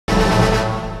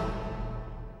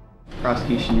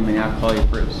Prosecution, you may now call your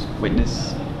first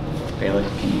witness.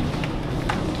 Bailiff, can you?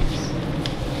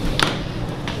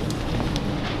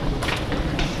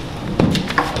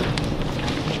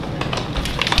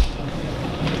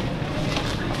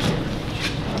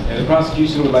 And the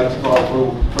prosecution would like to call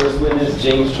for first witness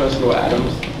James Truslow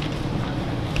Adams.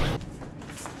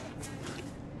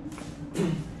 Do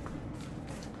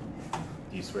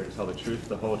you swear to tell the truth,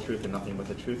 the whole truth, and nothing but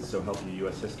the truth, so help you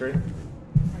U.S. history?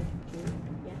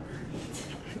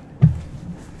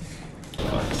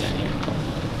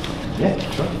 Yeah,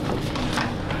 sure.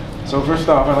 So first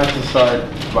off, I'd like to start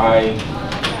by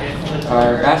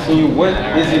asking you, what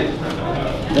is it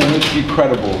that makes you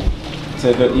credible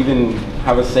to even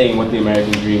have a say in what the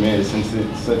American dream is, since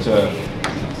it's such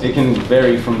it can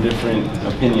vary from different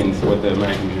opinions what the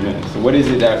American dream is. So what is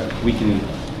it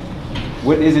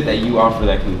that you offer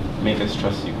that can make us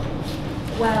trust you?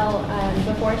 Well,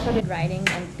 before I started writing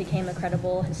and became a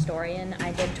credible historian,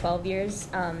 I did 12 years.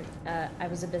 I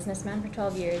was a businessman for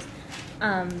 12 years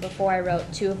before I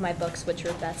wrote 2 of my books, which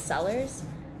were bestsellers,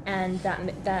 and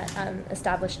that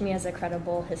established me as a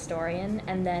credible historian.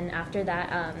 And then after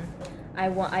that,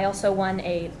 I also won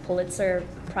a Pulitzer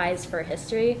Prize for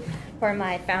history for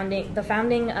the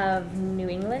founding of New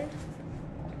England.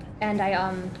 And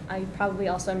I probably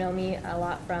also know me a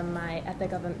lot from my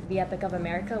The Epic of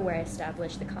America, where I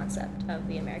established the concept of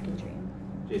the American dream.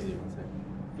 Jay-Z, one second.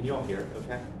 Can you all hear it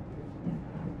okay?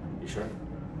 You sure?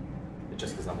 It's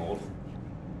just because I'm old?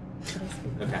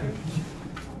 Okay.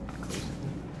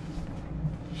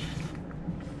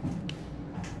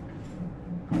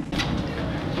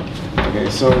 Okay,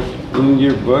 so in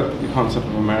your book, The Concept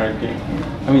of America,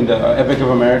 The Epic of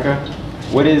America,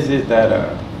 what is it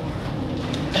that,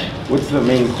 what's the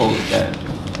main quote that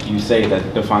you say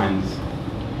that defines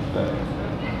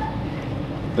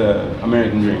the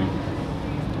American dream?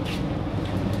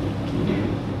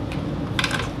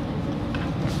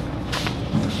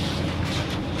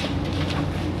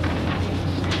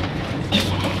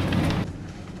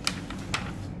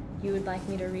 You would like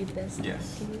me to read this?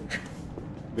 Yes. To you?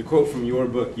 The quote from your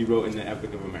book you wrote in The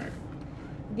Epic of America.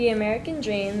 The American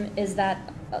dream is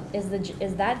that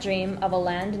dream of a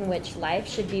land in which life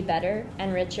should be better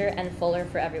and richer and fuller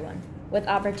for everyone, with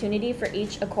opportunity for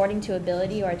each according to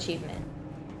ability or achievement.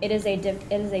 It is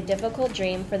a difficult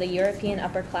dream for the European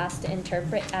upper class to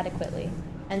interpret adequately,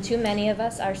 and too many of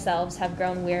us ourselves have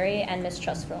grown weary and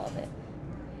mistrustful of it.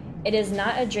 It is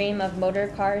not a dream of motor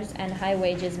cars and high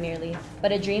wages merely,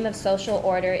 but a dream of social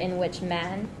order in which each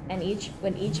man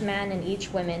and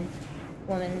each woman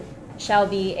shall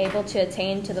be able to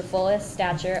attain to the fullest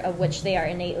stature of which they are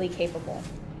innately capable,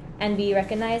 and be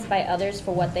recognized by others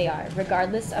for what they are,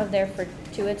 regardless of their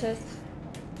fortuitous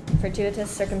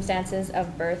circumstances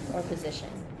of birth or position.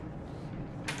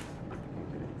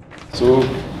 So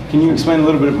can you explain a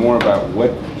little bit more about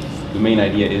what the main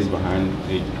idea is behind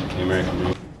the American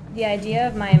dream? The idea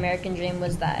of my American dream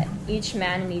was that each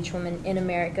man and each woman in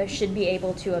America should be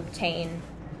able to obtain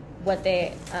what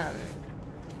they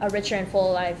a richer and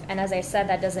full life. And as I said,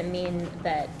 that doesn't mean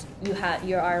that you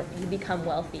become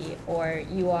wealthy or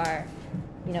you are,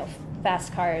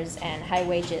 fast cars and high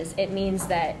wages. It means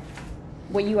that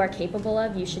what you are capable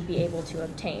of, you should be able to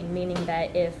obtain. Meaning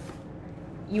that if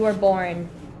you are born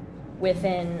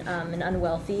within an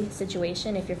unwealthy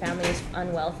situation, if your family is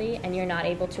unwealthy and you're not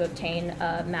able to obtain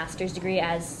a master's degree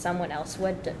as someone else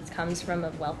would that comes from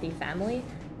a wealthy family,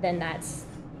 then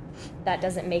that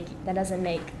doesn't make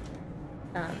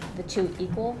the two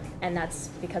equal, and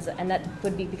that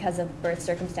would be because of birth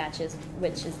circumstances,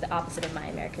 which is the opposite of my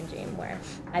American dream, where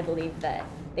I believe that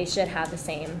they should have the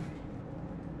same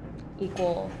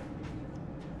equal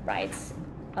rights,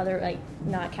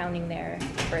 not counting their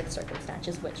birth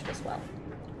circumstances, which was wealth.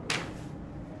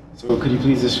 So could you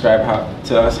please describe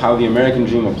to us how the American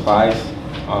dream applies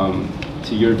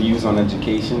to your views on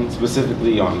education,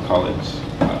 specifically on college,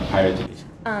 higher education?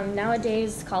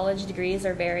 Nowadays, college degrees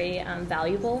are very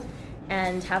valuable,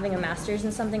 and having a master's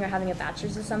in something or having a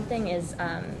bachelor's in something is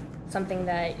something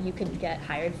that you could get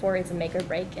hired for. It's a make or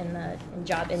break in the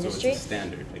job industry. So it's a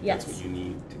standard. Yes. That's what you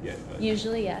need to get.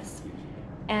 Usually, yes.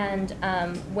 And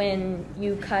when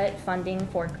you cut funding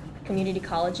for community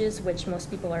colleges, which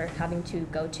most people are having to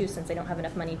go to since they don't have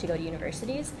enough money to go to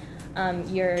universities,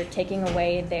 you're taking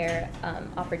away their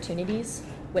opportunities,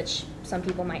 which some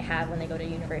people might have when they go to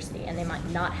university and they might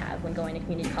not have when going to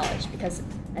community college, because,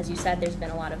 as you said, there's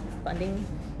been a lot of funding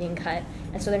being cut,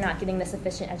 and so they're not getting the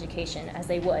sufficient education as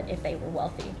they would if they were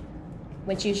wealthy,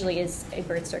 which usually is a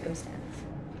birth circumstance.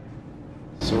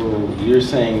 So you're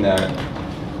saying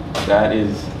that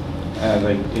is,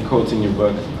 like it quotes in your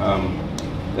book,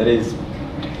 that is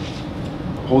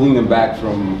holding them back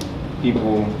from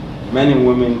people, men and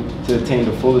women, to attain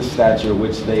the fullest stature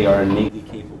which they are innately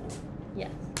capable.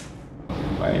 Yes.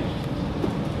 Right.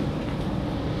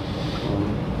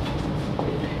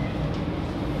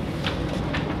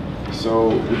 So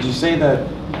would you say that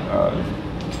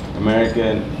the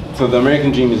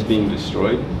American dream is being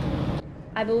destroyed?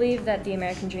 I believe that the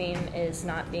American dream is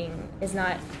not being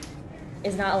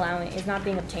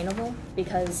obtainable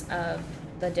because of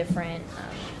the different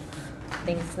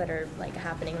things that are like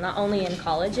happening, not only in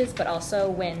colleges but also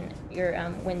when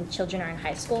children are in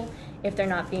high school. If they're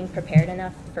not being prepared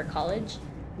enough for college,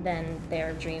 then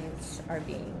their dreams are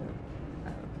being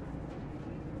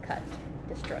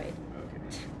destroyed.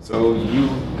 So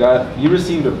you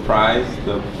received a prize,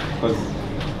 the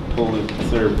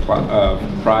Pulitzer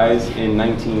Prize in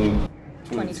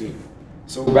 1922.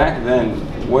 So back then,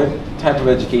 what type of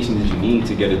education did you need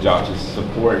to get a job to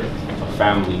support a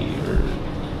family or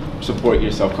support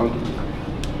yourself comfortably?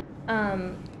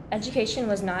 Education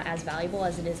was not as valuable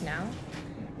as it is now,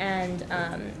 and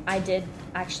I did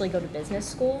actually go to business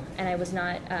school, and I was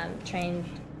not trained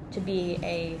to be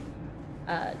a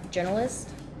journalist.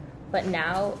 But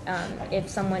now, if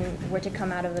someone were to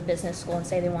come out of a business school and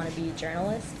say they want to be a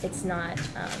journalist, it's not.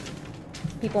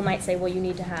 People might say, well, you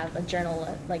need to have a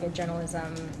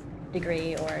journalism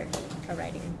degree or a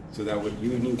writing. So you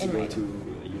would need to go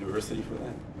to a university for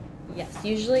that? Yes,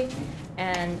 usually,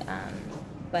 and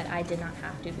but I did not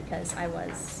have to because I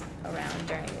was around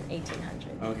during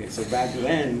 1800. Okay, so back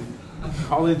then,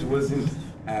 college wasn't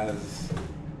as...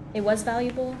 It was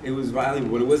valuable? It was valuable,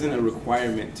 but it wasn't a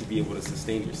requirement to be able to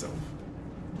sustain yourself.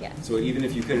 Yeah. So even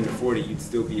if you couldn't afford it, you'd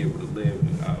still be able to live.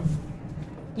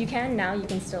 You can now. You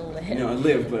can still live.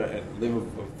 Live a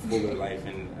fuller life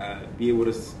and be able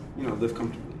to, live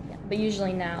comfortably. Yeah, but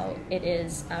usually now it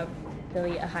is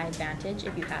really a high advantage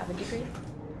if you have a degree,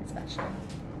 especially.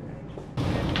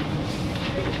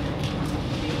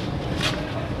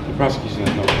 The prosecution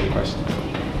has no further questions.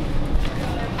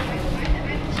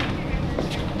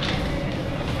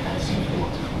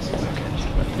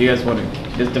 Do you guys want to,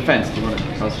 this defense, do you want to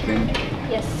cross screen?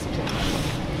 Yes.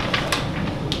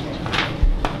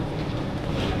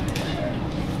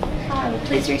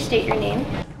 Please restate your name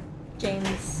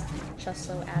James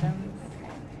Chuslow Adams.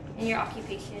 and your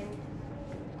occupation.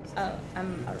 Oh,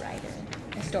 I'm a writer,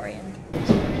 historian.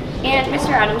 And Mr.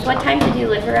 Adams, what time did you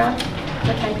live around?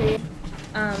 What time period?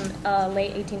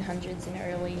 Late 1800s and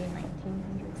early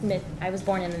 1900s. I was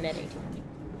born in the mid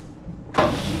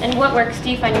 1800s. And what works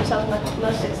do you find yourself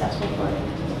most successful for?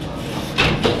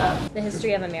 The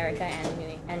history of America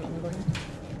and England.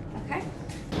 Okay.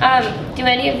 Do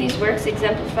any of these works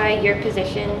exemplify your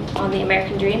position on the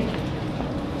American dream?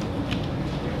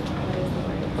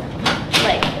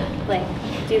 Like,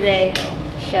 do they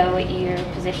show what your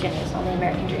position is on the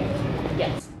American dream?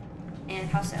 Yes. And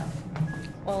how so?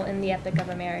 Well, in the Epic of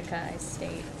America, I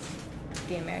state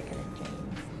the American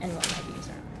dream and what my views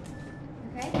are.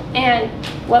 Okay. And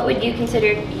what would you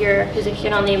consider your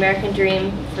position on the American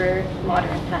dream for modern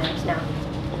times now?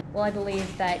 Well, I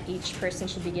believe that each person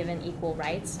should be given equal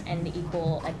rights and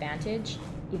equal advantage,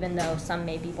 even though some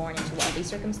may be born into wealthy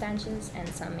circumstances and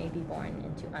some may be born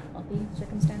into unwealthy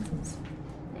circumstances.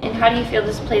 And how do you feel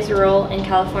this plays a role in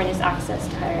California's access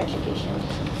to higher education?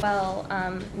 Well,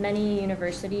 many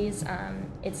universities,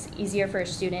 it's easier for a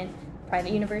student.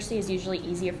 Private university is usually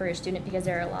easier for a student because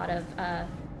there are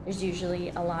there's usually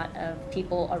a lot of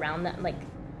people around them. Like,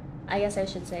 I guess I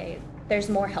should say, there's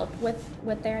more help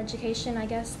with their education, I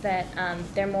guess, that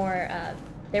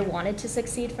they're wanted to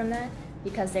succeed from that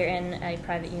because they're in a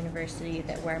private university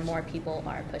where more people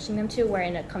are pushing them to, where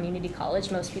in a community college,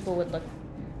 most people would look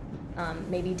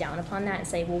maybe down upon that and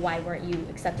say, well, why weren't you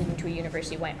accepted into a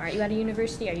university? Why aren't you at a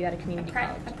university? Are you at a community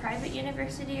college? A private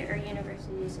university or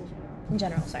universities in general? In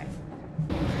general, sorry.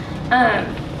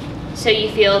 So you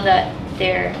feel that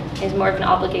there is more of an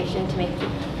obligation to make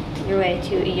your way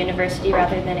to a university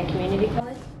rather than a community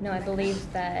college? No, I believe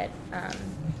that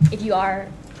if you are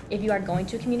going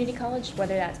to a community college,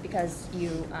 whether that's because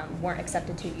you weren't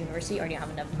accepted to a university or you don't have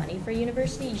enough money for a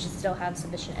university, you should still have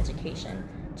sufficient education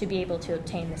to be able to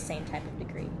obtain the same type of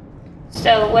degree.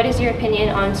 So what is your opinion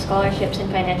on scholarships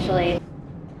and financial aid?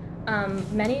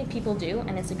 Many people do,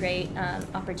 and it's a great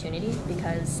opportunity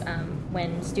because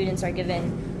when students are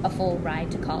given a full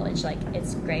ride to college, like,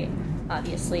 it's great,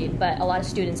 obviously, but a lot of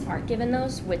students aren't given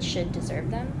those, which should deserve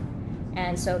them,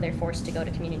 and so they're forced to go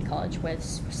to community college, where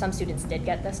some students did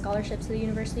get the scholarships to the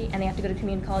university, and they have to go to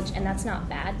community college, and that's not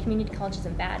bad. Community college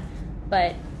isn't bad,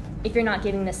 but if you're not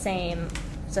getting the same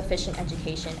sufficient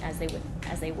education as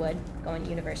they would going to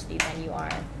university, then you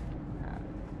are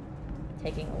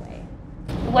taking away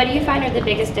What do you find are the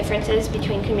biggest differences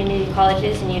between community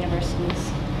colleges and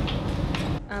universities?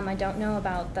 I don't know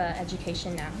about the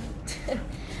education now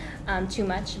too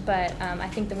much, but I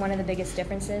think that one of the biggest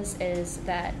differences is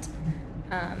that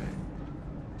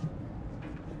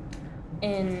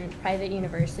in private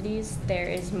universities, there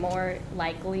is more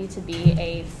likely to be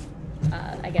a,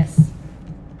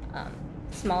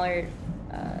 smaller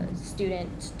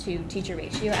student to teacher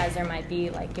ratio, as there might be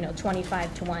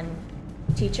 25 to 1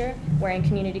 teacher, where in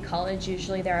community college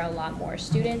usually there are a lot more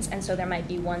students, and so there might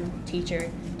be one teacher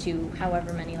to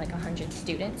however many, 100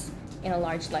 students in a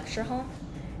large lecture hall.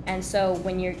 And so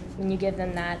when you give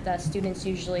them that, the students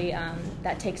usually,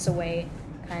 that takes away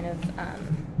kind of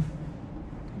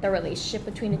the relationship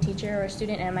between a teacher or a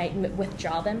student, and it might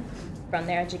withdraw them from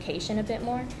their education a bit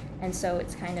more. And so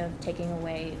it's kind of taking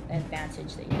away an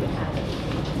advantage that you would have.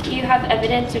 Do you have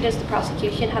evidence, or does the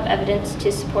prosecution have evidence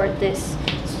to support this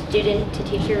student to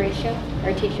teacher ratio,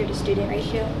 or teacher to student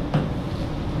ratio?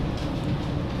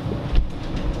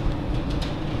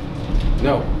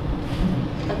 No.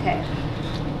 Okay.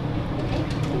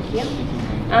 Thank you.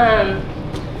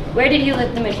 Where did you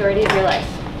live the majority of your life?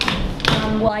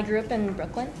 Well, I grew up in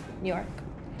Brooklyn, New York,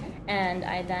 and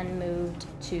I then moved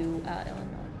to Illinois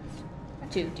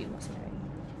to do Muslim.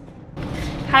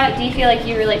 How do you feel like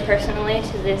you relate personally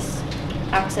to this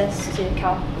access to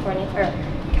California, or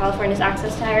California's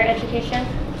access to higher education?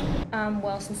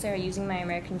 Well, since they're using my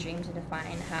American dream to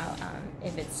define how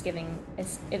if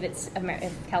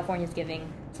California is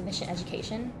giving sufficient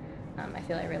education, I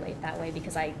feel I relate that way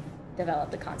because I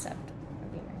developed the concept of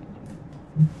the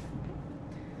American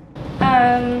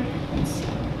dream. Let's see.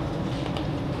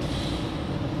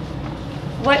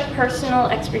 What personal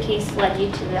expertise led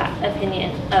you to that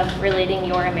opinion of relating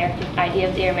your idea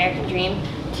of the American dream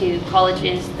to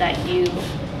colleges that you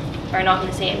are not in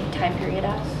the same time period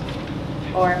as,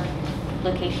 or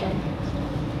location?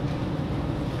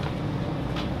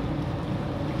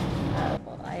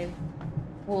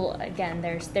 Again,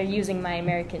 they're using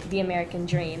the American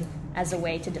dream as a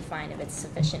way to define if it's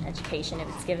sufficient education, if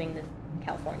it's giving the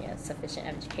California sufficient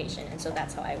education, and so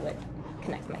that's how I would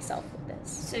connect myself with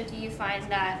this. So do you find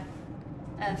that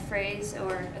a phrase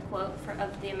or a quote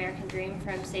of the American dream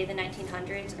from, say, the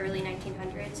 1900s, early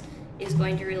 1900s, is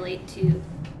going to relate to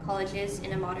colleges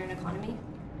in a modern economy?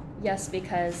 Yes,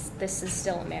 because this is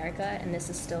still America, and this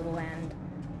is still the land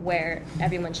where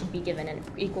everyone should be given an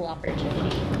equal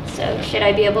opportunity. So should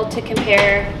I be able to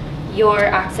compare your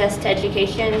access to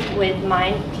education with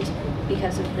mine just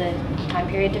because of the time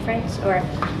period difference, or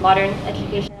modern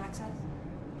education access?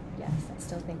 Yes, I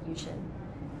still think you should.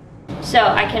 So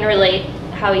I can relate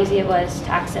how easy it was to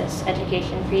access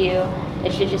education for you.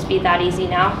 It should just be that easy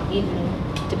now, even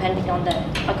depending on the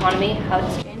economy, how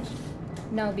it's changed?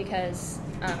 No, because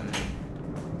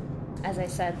as I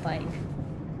said,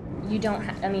 you don't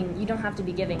have to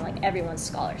be giving everyone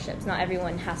scholarships. Not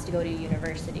everyone has to go to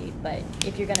university, but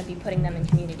if you're going to be putting them in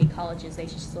community colleges, they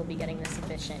should still be getting the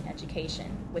sufficient education,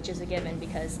 which is a given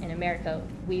because in America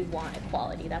we want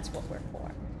equality. That's what we're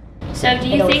for. So do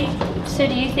you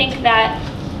think that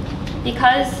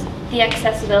because the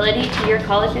accessibility to your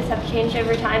colleges have changed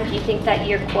over time, do you think that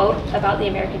your quote about the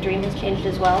American dream has changed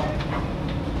as well?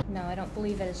 No, I don't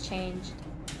believe it has changed.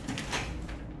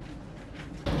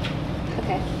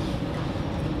 Okay.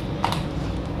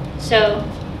 So,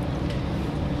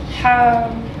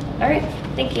 all right,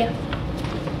 thank you.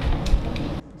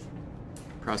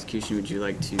 Prosecution, would you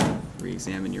like to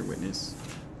re-examine your witness?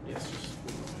 Yes.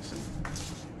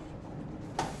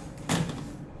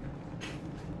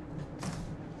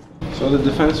 So the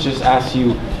defense just asked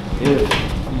you if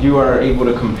you are able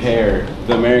to compare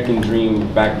the American dream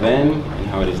back then and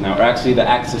how it is now, or actually the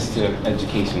access to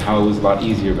education, how it was a lot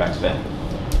easier back then.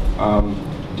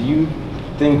 Do you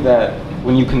think that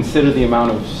when you consider the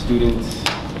amount of students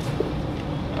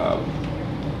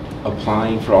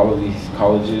applying for all of these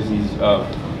colleges, these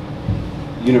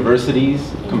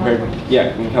universities,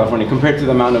 in California, compared to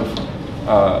the amount of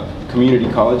community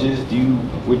colleges,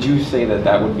 would you say that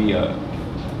that would be a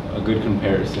good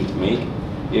comparison to make?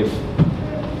 If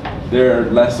there are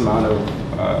less amount of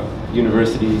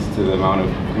universities to the amount of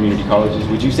community colleges,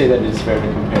 would you say that it is fair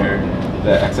to compare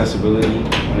the accessibility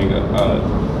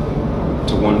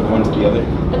to one to the other?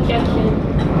 Objection.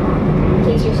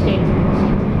 Please restate.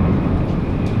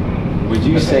 Would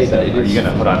you say that it is... Are you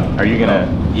gonna, hold on, are you gonna...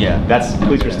 Yeah. That's,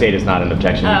 please restate is not an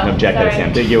objection. You can object that it's sorry.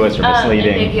 ambiguous or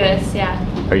misleading. Ambiguous,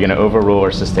 yeah. Are you gonna overrule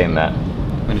or sustain that?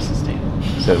 I'm going to sustain.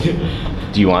 So,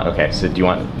 do you want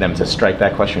them to strike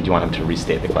that question, or do you want them to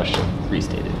restate the question?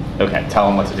 Restate it. Okay, tell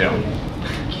them what to do.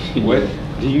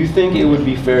 Do you think it would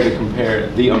be fair to compare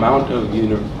the amount of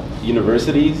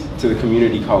universities to the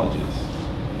community colleges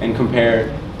and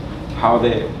compare how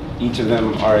each of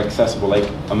them are accessible, like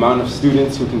amount of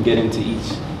students who can get into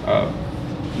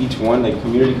each one, like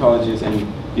community colleges and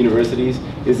universities?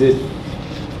 Is it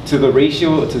to the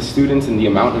ratio to students and the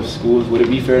amount of schools? Would it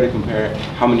be fair to compare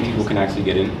how many people can actually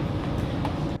get in?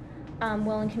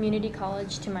 Well, in community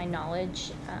college, to my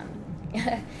knowledge,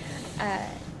 if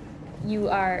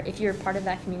you're part of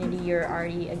that community,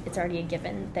 it's already a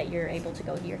given that you're able to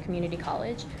go to your community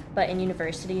college. But in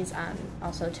universities,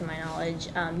 also to my knowledge,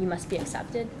 you must be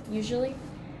accepted usually.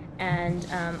 And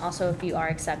also, if you are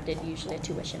accepted, usually a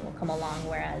tuition will come along,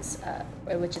 whereas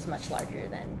which is much larger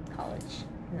than college.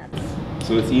 And that's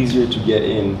so it's easier to get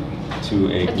in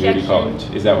to a community college.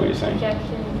 Is that what you're saying?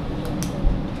 Objection.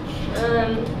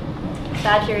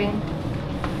 Bad hearing.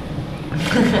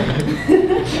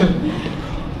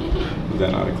 Is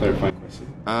that not a clarifying question?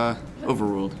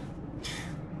 Overruled.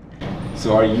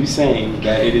 So are you saying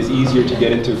that it is easier to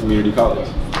get into a community college?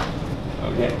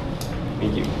 Okay,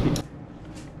 thank you.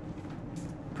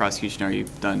 Prosecution, are you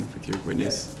done with your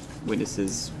witness?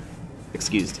 Witnesses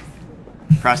excused.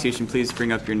 Prosecution, please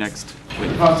bring up your next The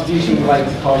witness. prosecution would like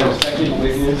to call our second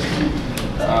witness,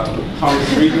 Thomas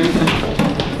Friedman.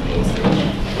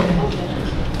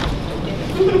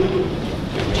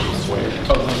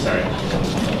 Oh, I'm sorry.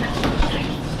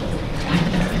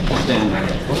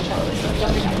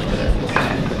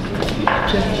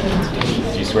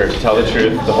 Do you swear to tell the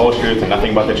truth, the whole truth, and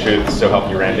nothing but the truth, so help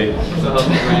you, Randy? So help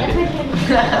me, Randy.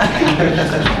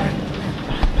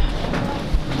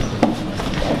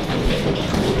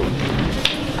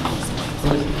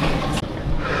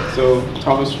 So,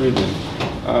 Thomas Friedman,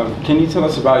 can you tell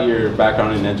us about your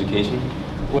background in education?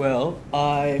 Well,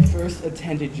 I first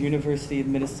attended University of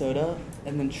Minnesota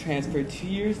and then transferred 2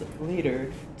 years later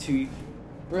to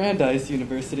Brandeis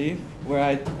University, where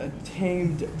I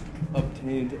obtained a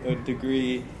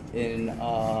degree in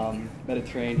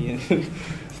Mediterranean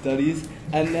studies.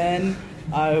 And then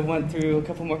I went through a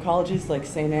couple more colleges like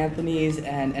St. Anthony's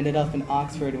and ended up in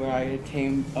Oxford, where I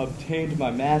obtained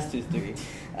my master's degree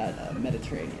at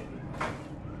Mediterranean.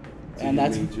 And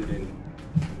that's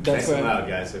Nice where and loud,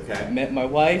 guys, okay? I met my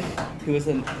wife, who was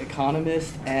an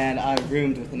economist, and I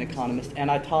roomed with an economist, and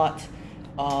I taught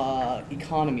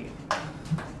economy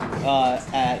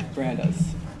at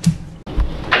Brandeis.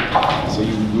 So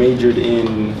you majored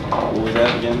in, what was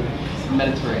that again?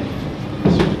 Mediterranean.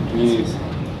 So can you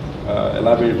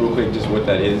elaborate real quick just what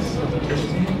that is?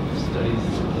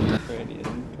 Mediterranean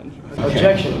countries.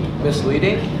 Objection.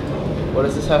 Misleading? What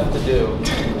does this have to do?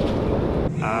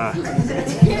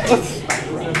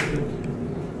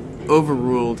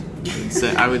 Overruled.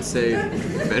 I would say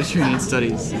Mediterranean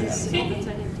studies is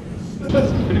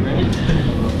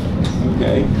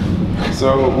Okay.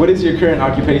 So what is your current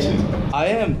occupation? I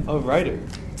am a writer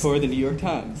for the New York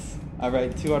Times. I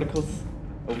write 2 articles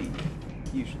a week,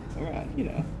 usually around,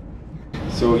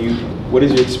 So what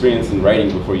is your experience in writing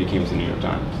before you came to New York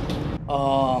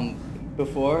Times?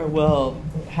 Before, well,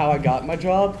 how I got my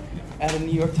job at the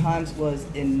New York Times was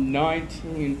in the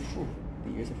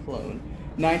years have flown.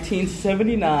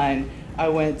 1979, I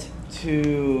went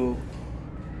to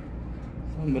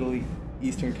some Middle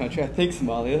Eastern country, I think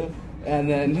Somalia, and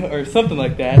then, or something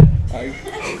like that.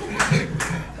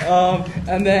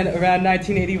 And then around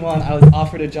 1981, I was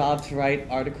offered a job to write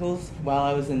articles while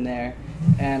I was in there,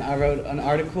 and I wrote an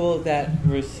article that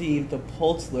received the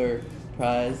Pulitzer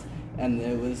Prize, and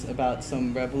it was about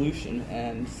some revolution,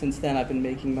 and since then I've been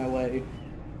making my way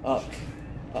up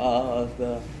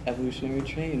the evolutionary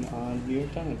train on New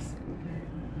York Times.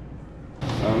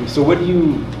 So what do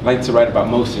you like to write about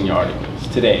most in your articles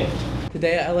today?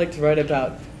 Today I like to write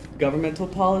about governmental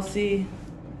policy,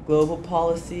 global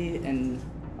policy, and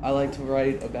I like to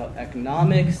write about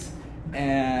economics,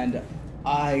 and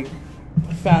I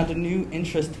found a new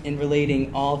interest in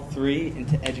relating all three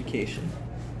into education.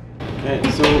 Okay,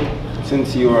 so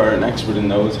since you are an expert in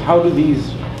those, how do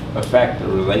these affect or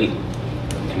relate,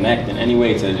 connect in any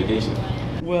way to education?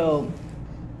 Well,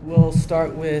 we'll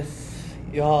start with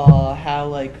how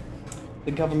like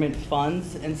the government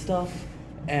funds and stuff,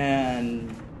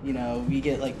 and we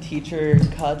get like teacher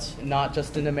cuts, not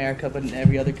just in America but in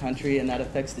every other country, and that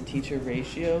affects the teacher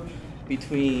ratio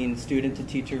between student to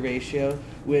teacher ratio,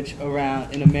 which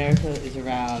in America is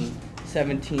around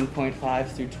 17.5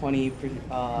 through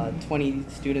 20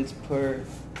 students per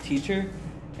teacher,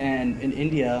 and in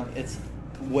India it's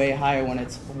way higher when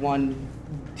it's 1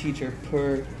 teacher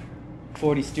per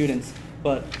 40 students.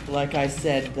 But like I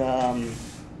said,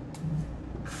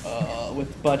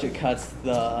 with budget cuts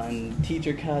and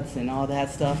teacher cuts and all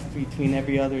that stuff between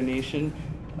every other nation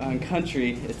and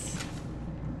country,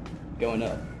 going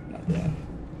up, not down.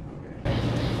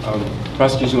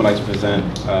 Prosecution would like to present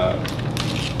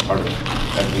part of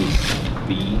evidence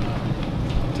B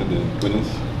to the witness.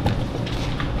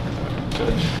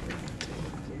 Judge.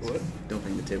 What? Don't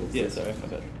bring the table. Yeah, please. sorry, my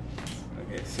bad.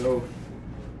 Okay, so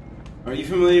are you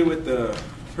familiar with the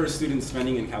per student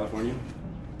spending in California?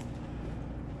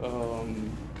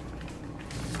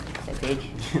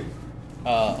 Package.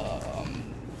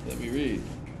 Let me read.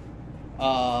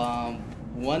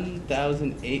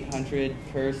 1,800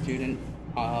 per student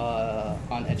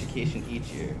on education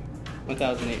each year.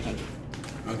 1,800.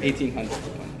 Okay. 1,800.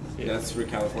 Yeah. That's for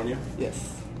California?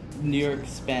 Yes. New York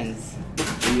spends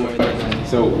more than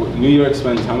So New York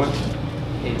spends how much?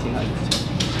 1,800.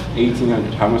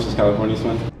 1,800. How much does California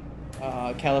spend?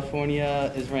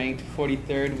 California is ranked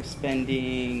 43rd with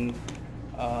spending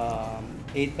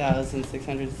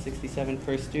 8,667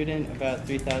 per student, about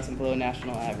 3,000 below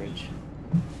national average.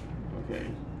 Okay.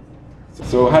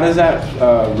 So how does that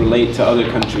relate to other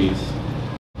countries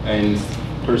and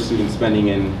per student spending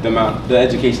and the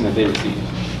education that they receive?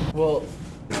 Well,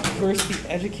 first, the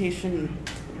education,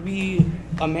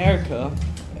 America,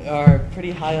 are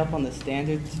pretty high up on the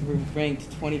standards. We're ranked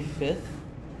 25th,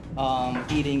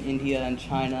 beating India and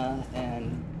China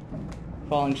and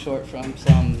falling short from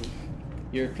some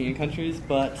European countries,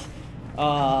 but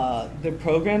the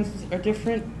programs are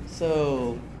different.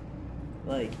 So,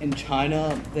 like in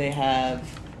China, they have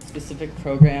specific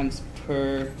programs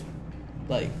per,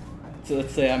 so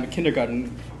let's say I'm a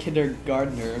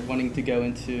kindergartner wanting to go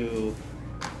into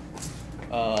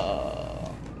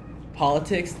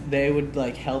politics. They would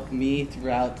help me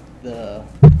throughout the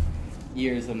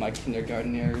years of my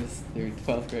kindergarten years through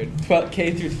 12th grade,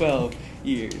 K through 12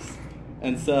 years.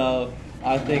 And so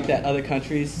I think that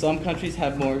some countries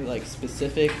have more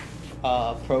specific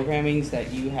programmings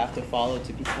that you have to follow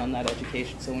to become that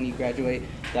education. So when you graduate,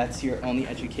 that's your only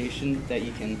education that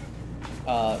you can,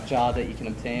 job that you can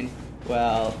obtain.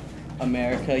 While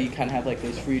America, you kind of have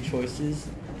those free choices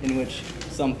in which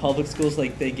some public schools,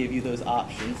 they give you those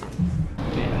options.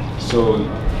 Yeah. So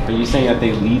are you saying that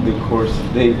they lay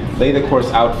the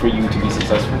course out for you to be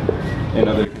successful in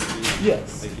other countries?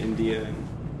 Yes. Like India and...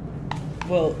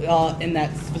 Well, in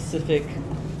that specific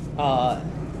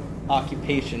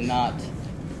occupation, not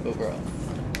overall.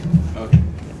 Okay.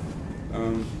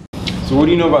 So what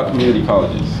do you know about community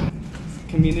colleges?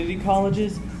 Community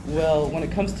colleges? Well, when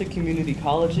it comes to community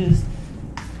colleges,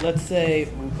 let's say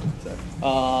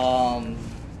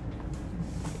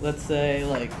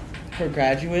for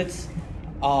graduates,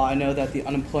 I know that the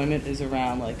unemployment is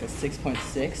around a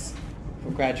 6.6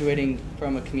 for graduating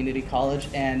from a community college,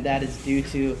 and that is due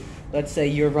to, let's say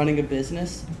you're running a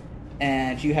business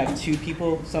and you have two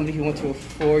people, somebody who went to a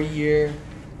 4-year,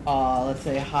 let's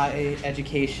say high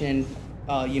education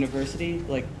university,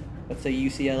 let's say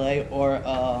UCLA, or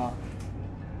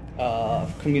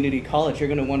community college. You're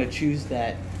going to want to choose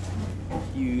that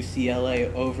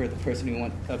UCLA over the person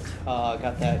who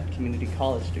got that community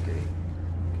college degree.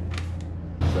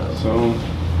 So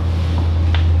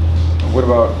what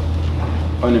about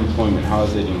unemployment? How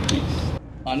has it increased?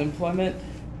 Unemployment,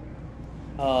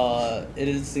 it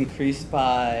is increased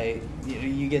by,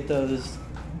 you get those,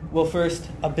 well, first,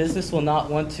 a business will not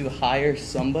want to hire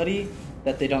somebody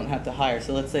that they don't have to hire.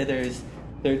 So let's say there's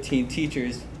 13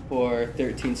 teachers for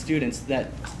 13 students.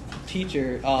 That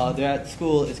teacher, that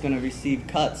school is going to receive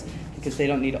cuts because they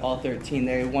don't need all 13.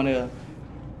 They want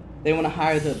to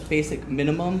hire the basic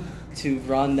minimum to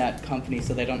run that company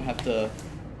so they don't have to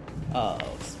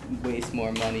waste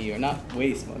more money, or not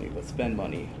waste money, but spend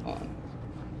money on.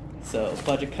 So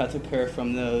budget cuts occur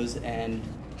from those, and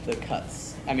the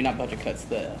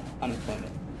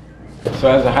unemployment. So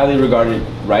as a highly regarded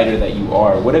writer that you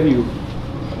are, what are you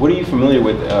familiar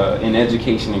with in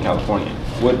education in California?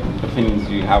 What opinions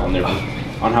do you have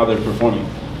on how they're performing?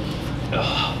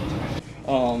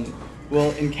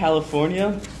 Well, in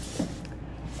California,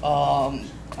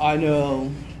 I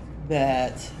know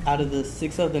that out of the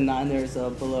 6 of the 9, there's a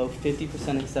below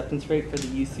 50% acceptance rate for the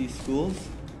UC schools.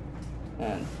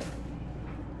 And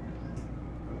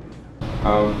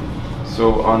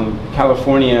so on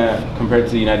California compared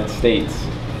to the United States,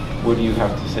 what do you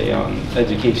have to say on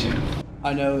education?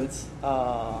 I know it's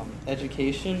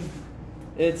education.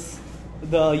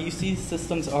 The UC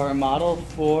systems are a model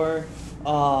for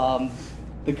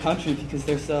the country because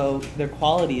their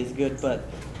quality is good, but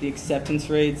the acceptance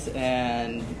rates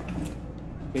and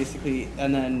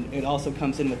then it also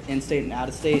comes in with in-state and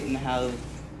out-of-state, and how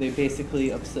they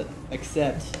basically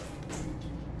accept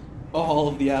all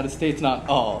of the out-of-states, not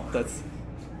all, that's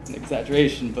an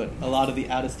exaggeration, but a lot of the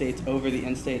out-of-states over the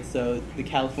in-states. So the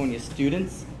California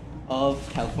students of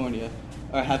California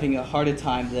are having a harder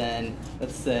time than,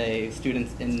 let's say,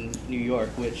 students in New York,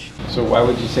 which... So why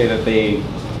would you say that they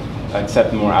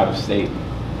accept more out-of-state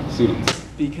students?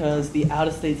 Because the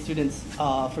out-of-state students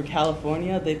for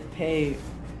California, they pay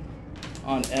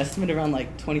on estimate around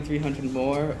like $2,300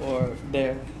 more, or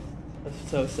they're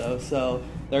so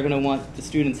they're going to want the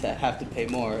students that have to pay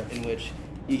more, in which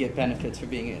you get benefits for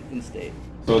being in-state.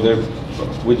 So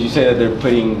would you say that they're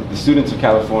putting the students of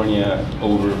California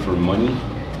over for money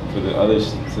for the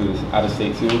others, to the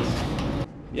out-of-state students?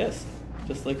 Yes,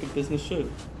 just like a business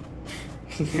should.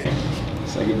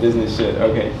 It's like a business should.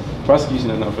 Okay. Prosecution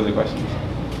has no further questions.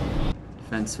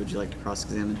 Defense, would you like to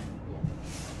cross-examine?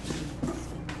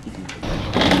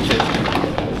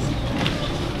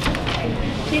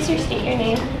 Please restate your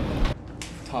name.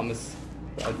 Thomas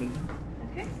Bradman.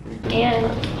 Okay. And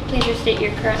please restate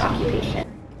your current occupation.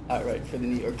 I write for the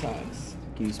New York Times.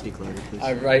 Can you speak louder, please?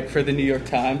 I write for the New York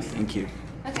Times. Thank you.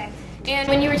 Okay. And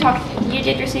when you were talking, you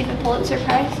did receive a Pulitzer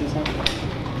Prize, you said?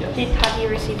 Yes. Have you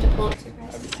received a Pulitzer I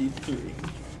Prize? received 3.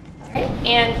 Alright.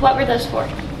 And what were those for?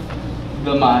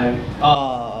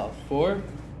 4?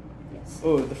 Yes.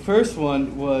 Oh, the first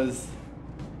one was,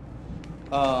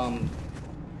 no,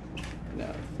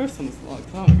 the first one was a long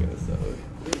time ago, so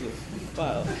it was a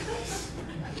file.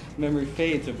 Memory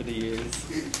fades over the years.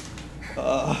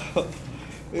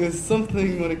 It was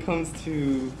something when it comes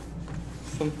to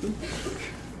something.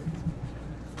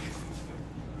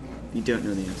 You don't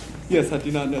know the answer. Yes, I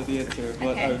do not know the answer,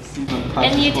 but I Okay. received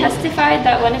And you testified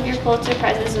that one of your Pulitzer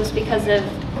Prizes was because of,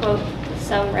 quote,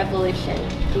 some revolution.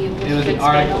 Do you wish It was to an expand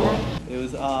on article. that? It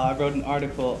was I wrote an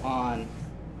article on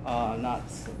not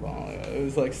so long ago. It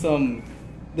was like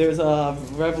there's a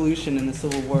revolution and a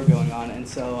civil war going on, and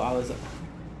so I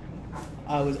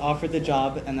was offered the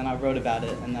job, and then I wrote about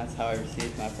it, and that's how I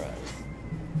received my prize.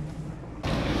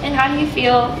 And how do you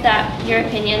feel that your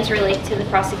opinions relate to the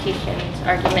prosecution's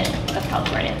argument of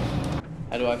California?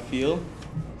 How do I feel?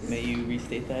 May you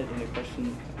restate that in a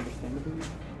question understandably?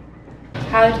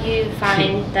 How do you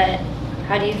find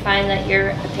that your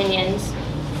opinions,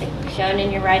 like shown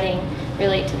in your writing,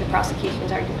 relate to the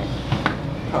prosecution's argument?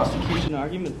 Prosecution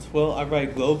arguments? Well, I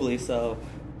write globally, so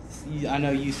I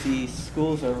know UC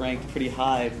schools are ranked pretty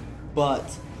high,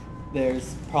 but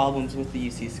there's problems with the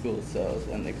UC schools,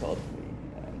 and they called me.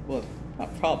 Well,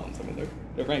 not problems. I mean,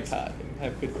 they're ranked high. They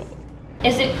have good quality.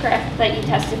 Is it correct that you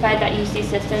testified that UC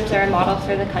systems are a model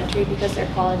for the country because their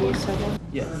quality is so good?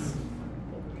 Yes.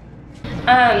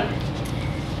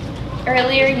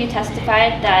 Earlier you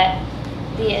testified that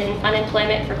the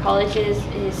unemployment for colleges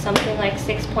is something like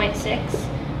 6.6.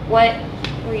 What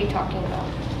were you talking about?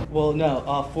 Well, no.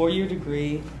 A 4-year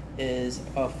degree is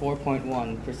a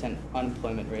 4.1%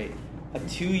 unemployment rate. A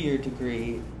 2-year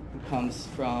degree comes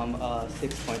from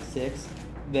 6.6.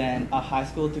 Then a high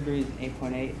school degree is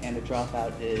 8.8, and a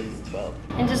dropout is 12.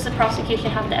 And does the prosecution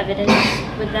have the evidence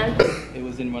with them? It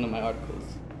was in one of my articles.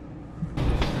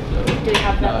 Do we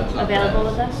have that available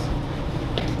with us?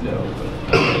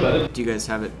 No. Do you guys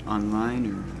have it online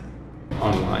or?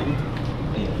 Online?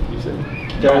 You said?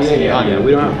 Yeah,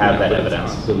 we don't have that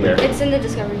evidence here. It's in the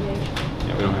discovery page.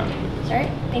 Yeah, we don't have it. All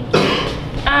right, thank you.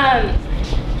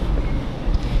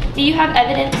 Do you have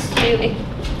evidence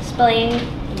to explain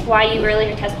why you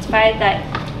earlier testified that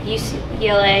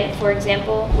UCLA, for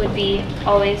example, would be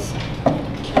always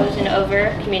chosen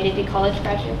over community college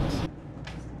graduates?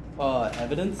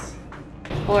 Evidence?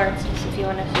 Or if you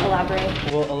want to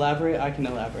elaborate. Well, elaborate, I can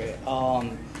elaborate.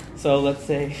 So let's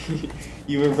say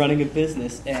you were running a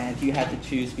business and you had to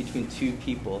choose between 2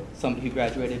 people, somebody who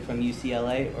graduated from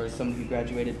UCLA or somebody who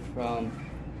graduated from,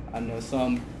 I don't know,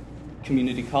 some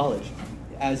community college.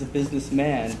 As a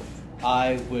businessman,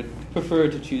 I would prefer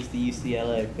to choose the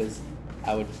UCLA because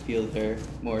I would feel they're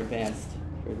more advanced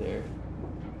for their...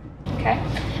 Okay.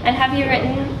 And have you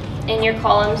written in your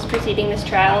columns preceding this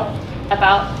trial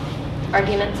about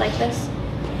arguments like this?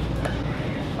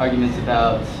 Arguments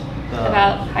about...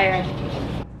 About higher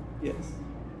education? Yes.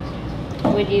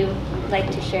 Would you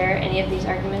like to share any of these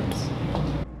arguments?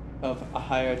 Of a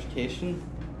higher education?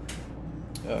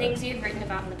 Things you've written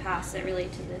about in the past that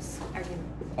relate to this argument.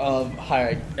 Of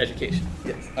higher education.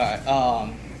 Yes. All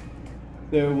right.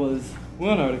 There was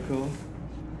one article,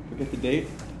 forget the date,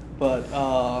 but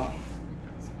I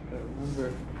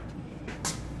remember.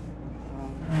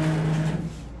 I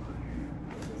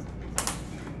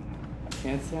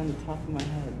can't say on the top of my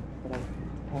head, but I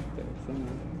have there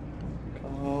somewhere.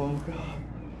 Oh God.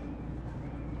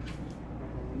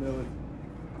 No.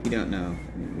 We don't know.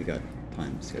 I mean, we got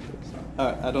time scheduled. So. All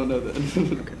right. I don't know that.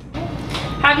 Okay.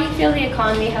 How do you feel the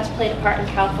economy has played a part in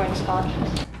California's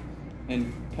colleges?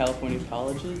 In California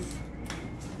colleges?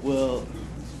 Well,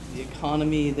 the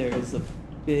economy, there's a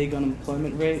big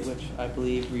unemployment rate, which I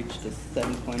believe reached a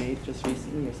 7.8 just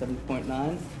recently, or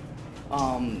 7.9.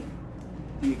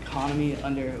 The economy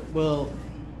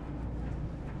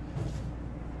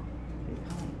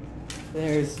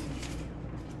there's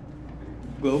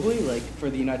globally, like for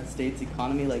the United States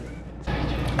economy, like.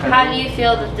 How do you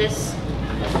feel that this,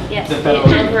 yes, the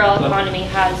overall economy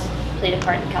has played a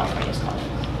part in California's colleges?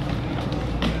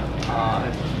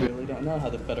 I really don't know how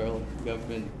the federal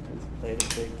government has played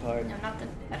a big part. No, not the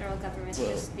federal government,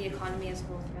 Well, just the economy as a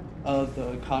whole. Of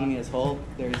the economy as a whole,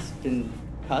 there's been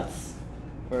cuts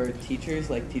for teachers,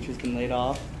 like teachers been laid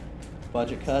off,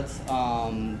 budget cuts.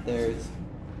 There's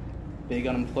big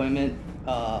unemployment,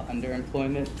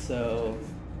 underemployment, so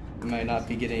we might not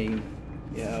be getting,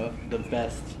 the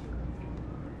best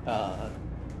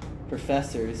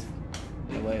professors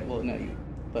in a way. Well, no,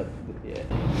 but yeah.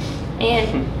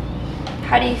 And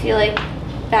how do you feel like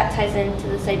that ties into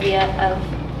this idea of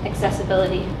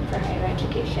accessibility for higher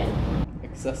education?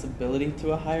 Accessibility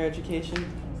to a higher education?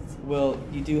 Well,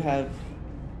 you do have,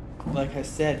 like I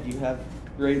said, you have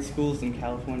great schools in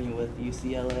California with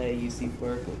UCLA, UC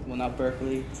Berkeley, well not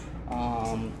Berkeley,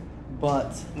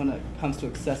 but when it comes to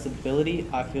accessibility,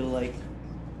 I feel like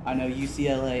I know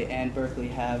UCLA and Berkeley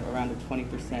have around a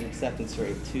 20% acceptance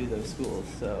rate to those schools,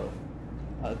 so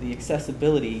the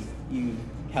accessibility,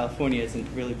 California isn't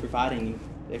really providing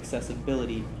the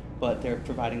accessibility, but they're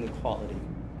providing the quality.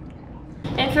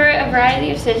 And for a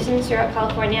variety of citizens throughout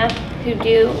California who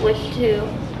do wish to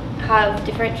have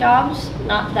different jobs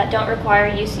that don't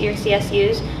require UC or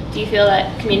CSUs, do you feel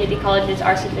that community colleges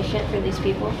are sufficient for these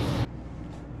people?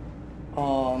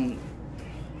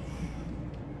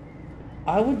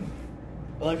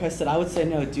 Like I said, I would say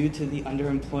no due to the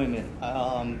underemployment.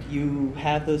 You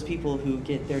have those people who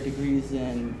get their degrees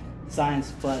in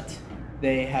science, but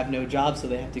they have no job, so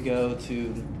they have to go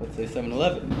to, let's say,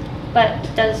 7-Eleven.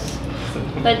 But does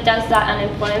that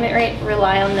unemployment rate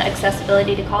rely on the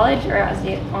accessibility to college or on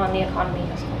the economy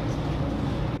as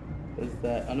well? Does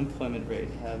that unemployment rate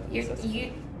have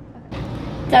accessibility?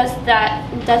 Does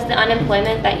the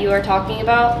unemployment that you are talking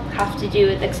about have to do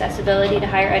with accessibility to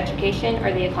higher education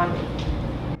or the economy?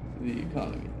 The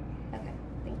economy. Okay,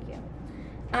 thank you.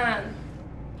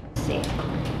 Let's see.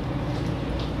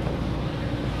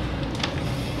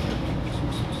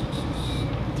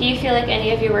 Do you feel like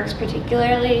any of your works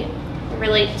particularly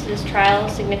relate to this trial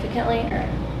significantly, or?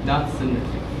 Not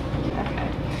significant. Okay.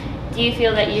 Do you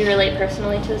feel that you relate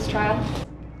personally to this trial?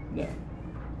 No.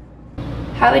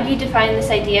 How would you define this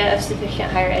idea of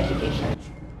sufficient higher education?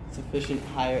 Sufficient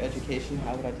higher education,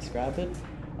 how would I describe it?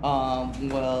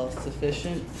 Well,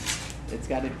 sufficient, it's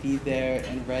got to be there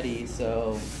and ready,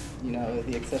 so,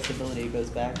 the accessibility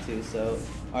goes back to, so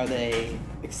are they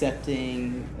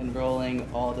accepting, enrolling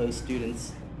all those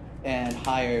students, and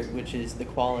higher, which is the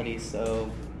quality, so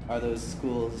are those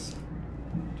schools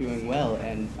doing well?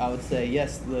 And I would say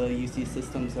yes, the UC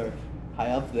systems are high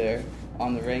up there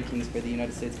on the rankings for the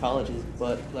United States colleges,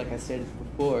 but like I said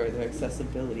before, their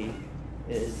accessibility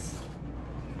is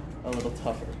a little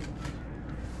tougher.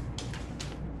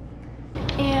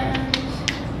 And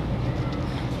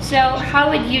so how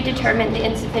would you determine the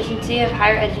insufficiency of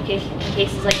higher education in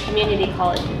cases like community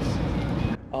colleges?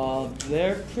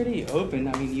 They're pretty open.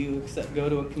 I mean, you go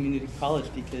to a community college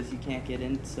because you can't get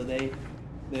in, so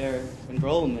their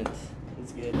enrollment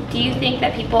is good. Do you think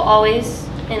that people always,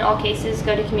 in all cases,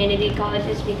 go to community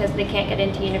colleges because they can't get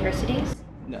into universities?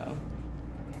 No.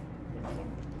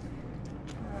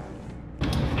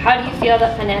 How do you feel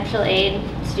that financial aid,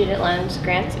 student loans,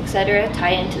 grants, etc.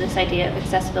 tie into this idea of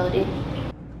accessibility?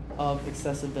 Of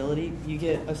accessibility, you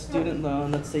get a student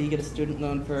loan, let's say you get a student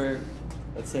loan for,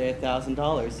 let's say,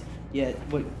 $1,000, yet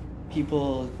what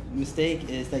people mistake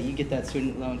is that you get that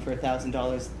student loan for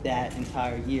 $1,000 that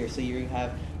entire year, so you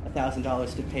have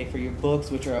 $1,000 to pay for your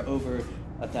books, which are over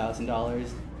 $1,000.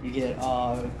 You get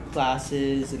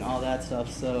classes and all that stuff,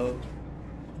 so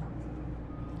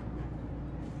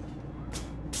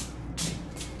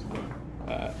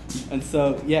and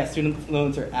so, yeah, student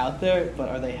loans are out there, but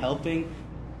are they helping?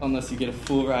 Unless you get a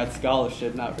full ride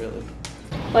scholarship, not really.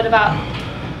 What about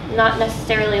not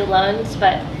necessarily loans,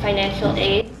 but financial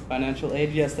aid? Financial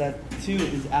aid, yes, that too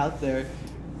is out there,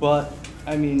 but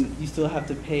I mean, you still have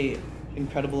to pay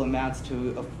incredible amounts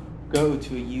to go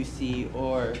to a UC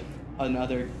or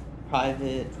another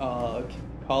private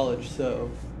college, so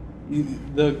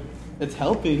it's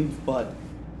helping, but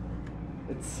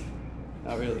it's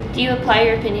not really. Do you apply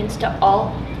your opinions to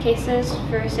all cases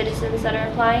for citizens that are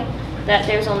applying, that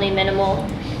there's only minimal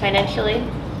financial aid?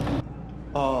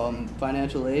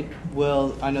 Financial aid?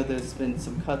 Well, I know there's been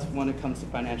some cuts when it comes to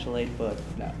financial aid, but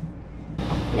no.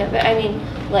 No, but I mean,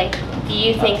 like, do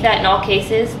you think that in all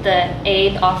cases the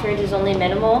aid offered is only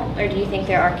minimal, or do you think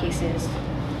there are cases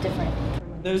different?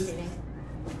 There's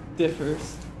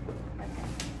differs.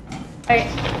 Alright,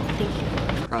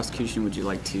 thank you. Prosecution, would you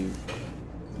like to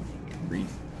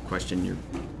re-question your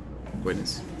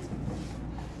witness?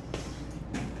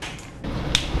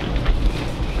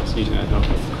 Excuse me, I don't.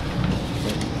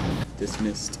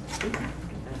 Dismissed.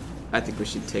 I think we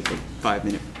should take a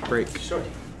 5-minute break. Sure.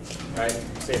 Alright,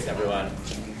 safe everyone.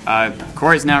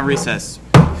 Court is now recessed.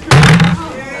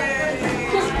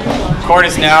 Court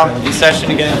is now in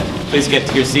session again. Please get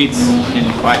to your seats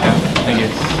and quiet down. Thank you.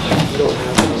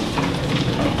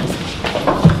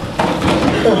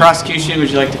 Prosecution, would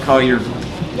you like to call your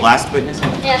last witness?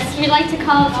 Yes, we'd like to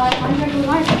call Alejandra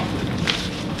Goulart.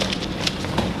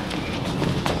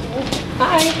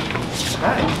 Hi.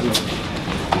 Hi.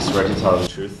 You swear to tell the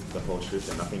truth, the whole truth,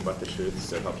 and nothing but the truth,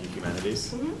 so help you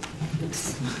humanities?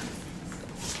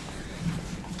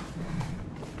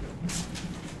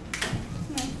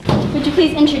 Would you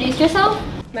please introduce yourself?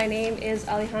 My name is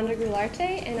Alejandra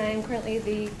Goularte, and I am currently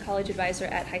the college advisor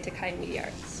at High Tech High Media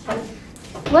Arts.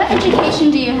 What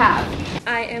education do you have?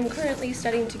 I am currently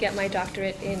studying to get my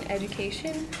doctorate in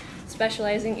education,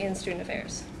 specializing in student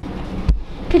affairs.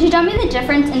 Could you tell me the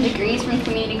difference in degrees from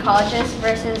community colleges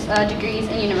versus degrees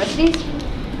in universities?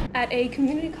 At a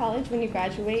community college, when you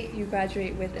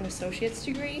graduate with an associate's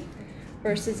degree,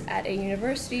 versus at a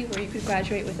university where you could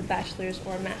graduate with a bachelor's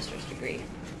or a master's degree.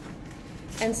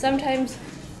 And sometimes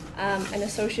an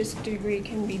associate's degree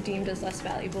can be deemed as less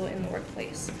valuable in the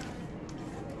workplace.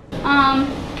 How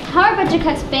are budget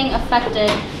cuts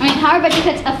how are budget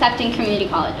cuts affecting community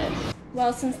colleges?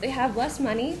 Well, since they have less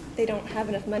money, they don't have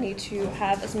enough money to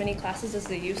have as many classes as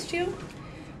they used to.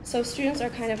 So students are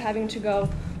kind of having to go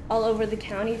all over the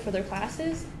county for their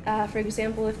classes. For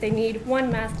example, if they need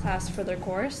one math class for their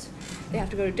course, they have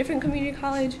to go to a different community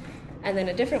college and then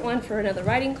a different one for another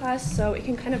writing class, so it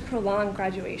can kind of prolong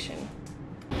graduation.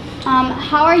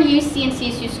 How are UC and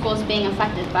CSU schools being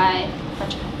affected by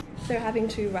budget cuts? They're having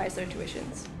to rise their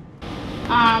tuitions.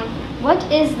 What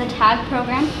is the TAG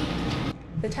program?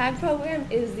 The TAG program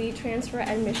is the Transfer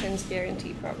Admissions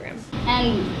Guarantee Program.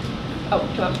 And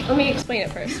let me explain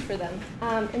it first for them.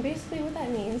 And basically what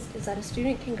that means is that a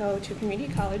student can go to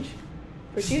community college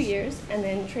for 2 years and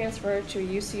then transfer to a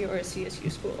UC or a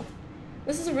CSU school.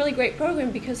 This is a really great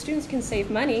program because students can save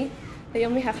money. They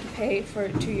only have to pay for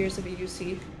 2 years of a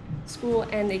UC school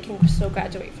and they can still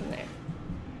graduate from there.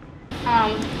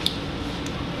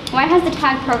 Why has the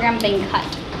TAG program been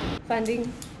cut?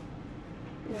 Funding.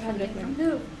 From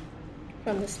who?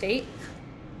 From the state.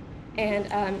 And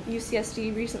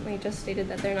UCSD recently just stated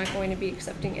that they're not going to be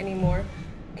accepting any more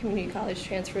community college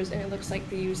transfers, and it looks like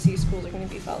the UC schools are going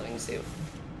to be following suit.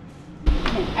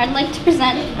 Okay. I'd like to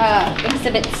present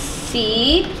Exhibit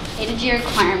C, A to G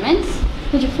requirements.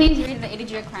 Could you please read the A to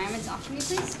G requirements off to me,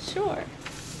 please? Sure.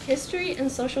 History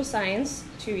and social science,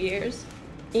 2 years.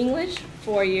 English,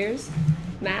 4 years.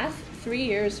 Math, 3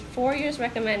 years, 4 years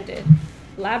recommended.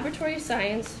 Laboratory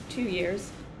science, 2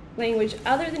 years. Language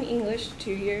other than English,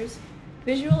 2 years.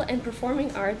 Visual and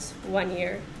performing arts, 1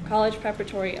 year. College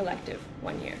preparatory elective,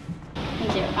 1 year.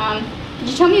 Thank you. Could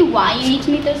you tell me why you need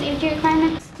to meet those A to G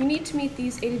requirements? You need to meet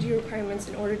these A to G requirements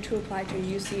in order to apply to a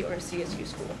UC or a CSU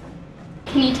school.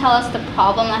 Can you tell us the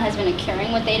problem that has been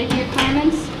occurring with A to G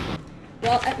requirements?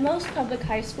 Well, at most public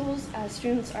high schools,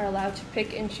 students are allowed to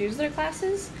pick and choose their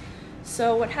classes.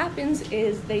 So what happens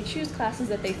is they choose classes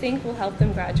that they think will help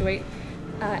them graduate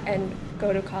and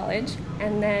go to college.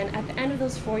 And then at the end of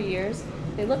those 4 years,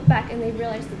 they look back and they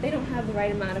realize that they don't have the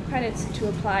right amount of credits to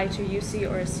apply to a UC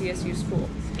or a CSU school.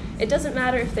 It doesn't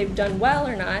matter if they've done well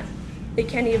or not, they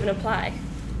can't even apply.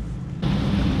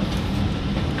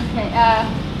 Okay,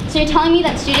 so you're telling me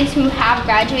that students who have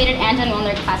graduated and done well in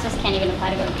their classes can't even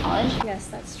apply to go to college? Yes,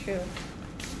 that's true.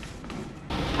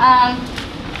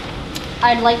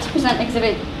 I'd like to present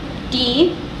Exhibit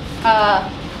D.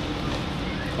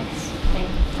 It's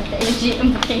the AG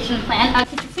implication plan.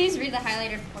 Could you please read the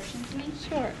highlighted portion to me?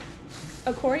 Sure.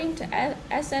 According to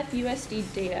SFUSD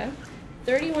data,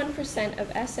 31% of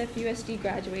SFUSD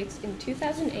graduates in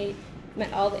 2008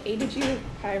 met all the A to G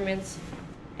requirements,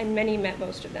 and many met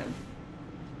most of them.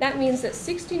 That means that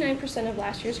 69% of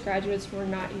last year's graduates were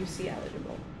not UC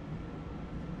eligible.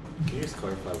 Can you just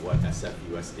clarify what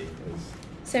SFUSD is?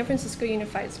 San Francisco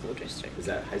Unified School District. Is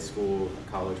that high school,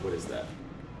 college? What is that?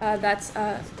 That's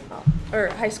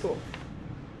high school.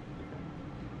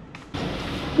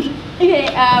 Okay,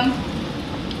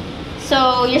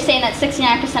 So you're saying that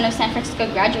 69% of San Francisco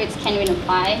graduates can't even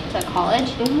apply to college?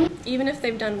 Mm-hmm. Even if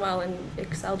they've done well and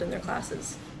excelled in their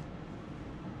classes.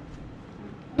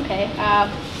 Okay, I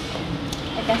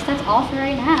guess that's all for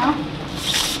right now.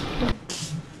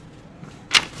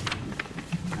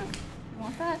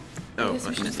 Want that? Oh, Guess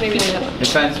we should yes. maybe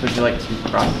Defense, would you like to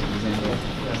cross-examine?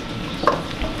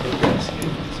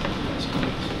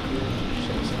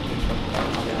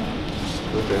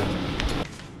 Okay.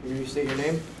 Can you state your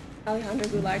name? Alejandro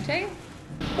Gularte,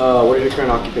 What is your current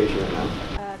occupation right now?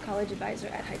 college advisor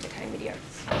at High Tech High Media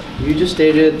Arts. You just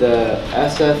stated the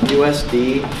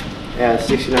SFUSD has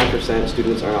 69%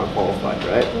 students are not qualified,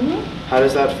 right? Mm-hmm. How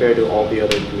does that fare to all the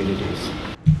other communities?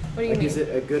 What do you Like, mean? is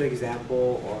it a good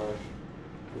example or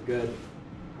a good?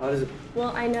 How does it?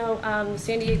 Well, I know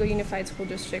San Diego Unified School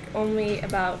District only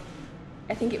about,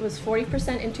 I think it was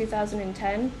 40% in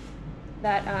 2010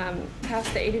 that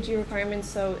passed the A to G requirements,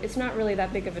 so it's not really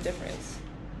that big of a difference.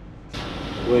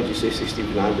 Wouldn't you say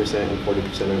 69% and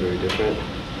 40% are very different?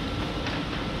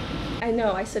 I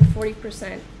know, I said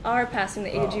 40% are passing the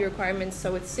A to G requirements,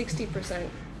 so it's 60%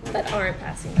 that aren't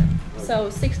passing them. So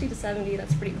 60 to 70,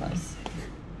 that's pretty close.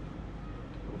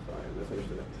 I'm sorry, I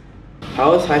misunderstood that.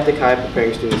 How is High Tech High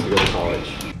preparing students to go to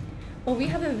college? Well, we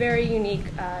have a very unique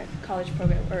college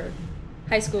program, or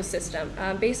high school system.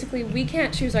 Basically, we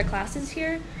can't choose our classes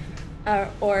here,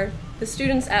 or the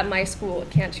students at my school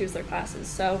can't choose their classes,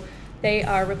 so they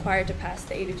are required to pass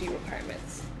the A to G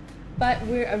requirements. But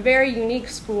we're a very unique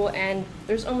school, and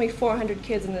there's only 400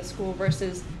 kids in this school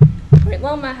versus Point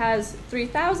Loma has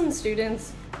 3,000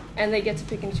 students, and they get to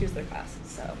pick and choose their classes.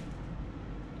 So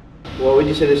What would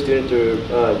you say the student to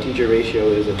teacher ratio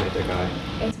is in High Tech High?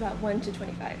 it's about 1 to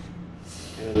 25.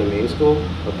 And in the main school,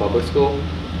 a public school?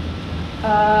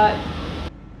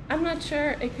 I'm not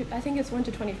sure. I think it's 1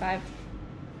 to 25.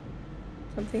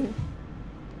 Something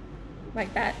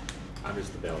like that. I'm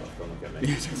just the bailiff, don't look at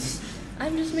me.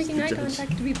 I'm just making eye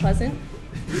contact to be pleasant.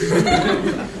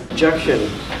 Objection.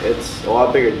 It's a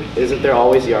lot bigger. Isn't there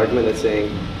always the argument that's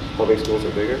saying public schools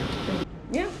are bigger?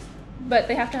 Yeah, but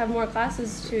they have to have more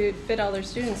classes to fit all their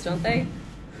students, don't they?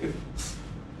 Do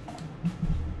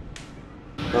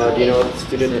you know what the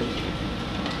student?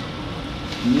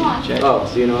 Come on. Oh,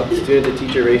 do you know what the student to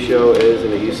teacher ratio is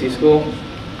in a UC school?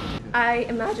 I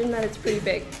imagine that it's pretty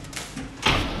big.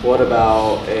 What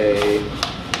about a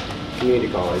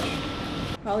community college?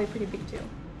 Probably pretty big too.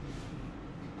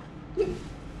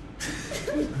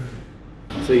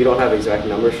 So you don't have exact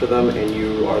numbers for them, and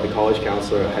you are the college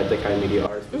counselor at High Tech High Media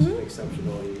Arts, which is an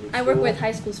exceptional unique I work school. with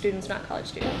high school students, not college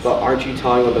students. But aren't you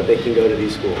telling them that they can go to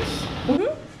these schools?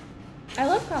 I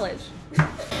love college.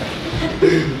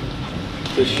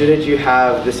 So shouldn't you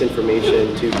have this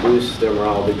information to boost their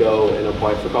morale to go and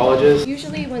apply for colleges?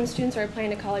 Usually when students are applying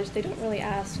to college, they don't really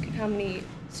ask how many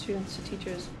students to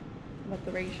teachers, what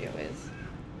the ratio is.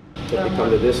 But they come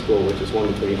to this school, which is 1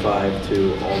 to 25,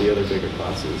 to all the other bigger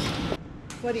classes.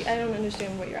 I don't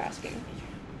understand what you're asking.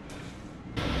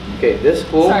 Okay, this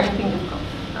school.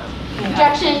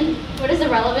 Objection. What is the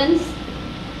relevance?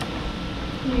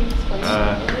 Can you explain the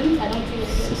relevance? I don't see what it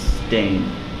is. Sustained.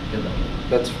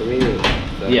 That's for me.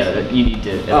 You need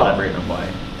to elaborate on why.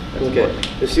 That's Okay,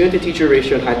 important. the student to teacher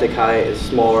ratio in High Tech High is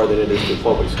smaller than it is to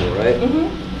public school, right?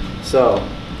 So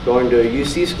going to a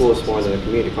UC school is smaller than a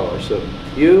community college. So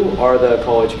you are the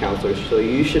college counselor, so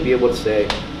you should be able to say,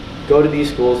 go to these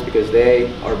schools because they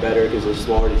are better because they're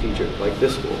smaller to teacher, like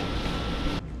this school.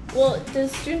 Well, the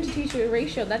student to teacher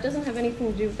ratio, that doesn't have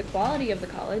anything to do with the quality of the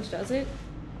college, does it?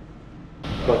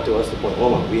 But to us, the Point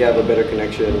Loma, we have a better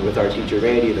connection with our teacher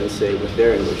Randy than say with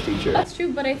their English teacher. That's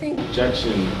true, but I think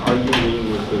Objection.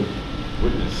 Arguing with the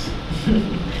witness.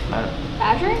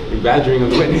 Badgering? You're badgering of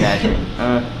the witness. Badgering.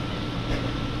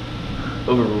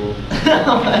 Overruled.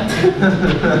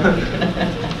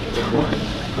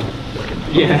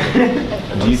 Yeah.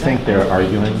 Do you think they're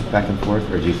arguing back and forth,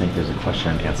 or do you think there's a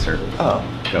question and answer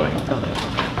going?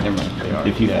 Never mind. They are.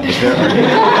 If they're arguing,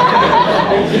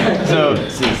 So,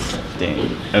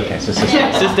 sustained. okay, so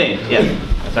sustained. Sustained, yeah.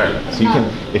 Sorry. So you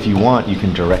can, if you want, you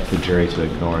can direct the jury to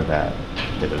ignore that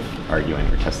bit of arguing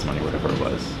or testimony, whatever it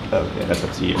was. Okay, that's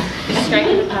up to you.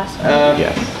 Striking the past.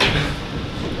 Yes.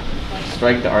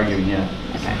 Strike the arguing, yeah.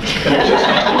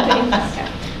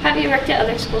 Have you worked at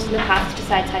other schools in the past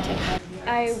besides High Tech High?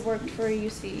 I worked for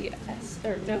USC,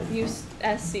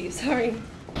 sorry.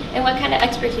 And what kind of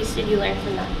expertise did you learn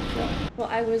from that field? Well,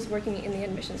 I was working in the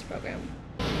admissions program.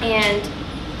 And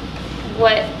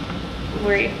what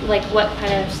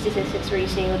kind of statistics were you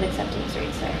seeing with acceptance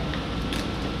rates there?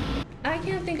 I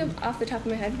can't think of off the top of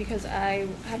my head because I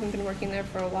haven't been working there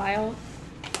for a while.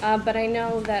 But I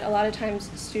know that a lot of times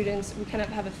students, we kind of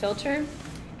have a filter.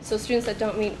 So students that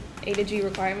don't meet A to G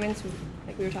requirements,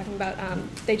 like we were talking about,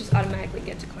 they just automatically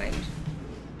get declined.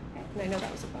 And I know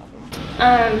that was a problem.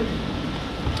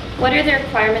 What are the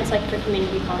requirements like for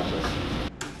community colleges?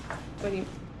 What do you mean?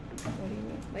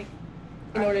 Like,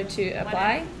 in order to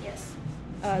apply? Yes.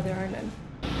 There are none.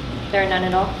 There are none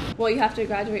at all? Well, you have to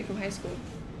graduate from high school.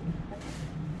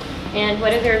 And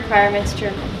what are the requirements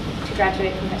to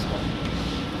graduate from high school?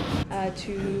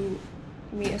 To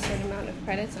meet a certain amount of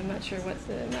credits. I'm not sure what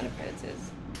the amount of credits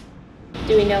is.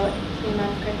 Do we know what the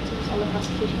amount of credits is on the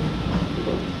prosecution?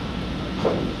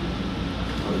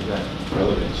 How is that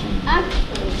relevant?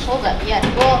 Actually, hold up, yes.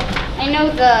 Well, I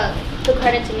know the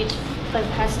credits in each like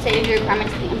has stated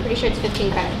requirements. I'm pretty sure it's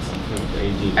 15 credits.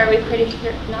 Are we pretty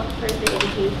sure, not for the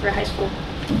ADP, for high school?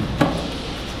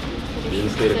 In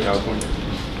the state of California.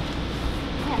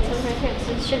 Yeah, it says right here.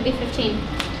 So it should be 15.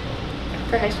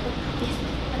 For high school? Yes.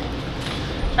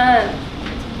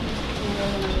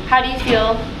 How do you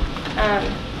feel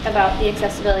about the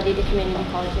accessibility to community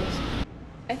colleges?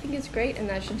 I think it's great, and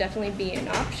that should definitely be an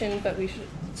option, but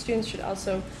students should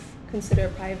also consider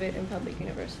private and public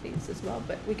universities as well.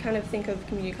 But we kind of think of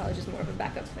community college as more of a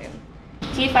backup plan.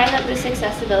 Do you find that this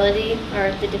accessibility,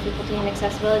 or the difficulty in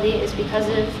accessibility, is because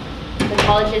of the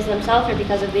colleges themselves or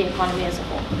because of the economy as a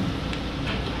whole?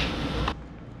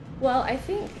 Well, I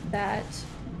think that's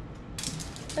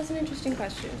an interesting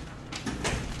question.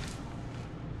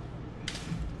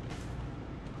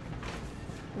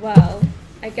 Well,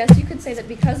 I guess you could say that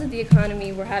because of the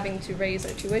economy, we're having to raise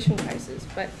our tuition prices,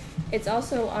 but it's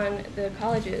also on the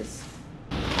colleges.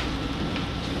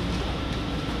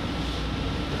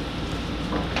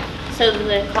 So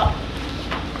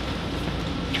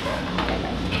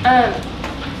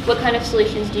what kind of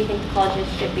solutions do you think the colleges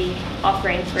should be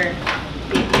offering for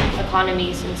the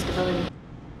economies and stability?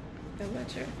 I'm not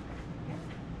sure.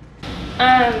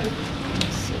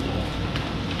 Let's see.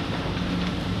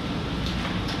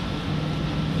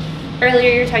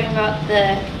 Earlier you were talking about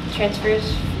the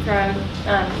transfers from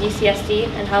UCSD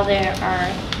and how there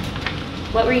are,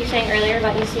 what were you saying earlier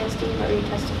about UCSD? What were you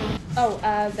testifying? Oh,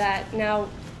 that now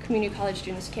community college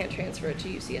students can't transfer to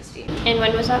UCSD. And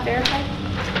when was that verified?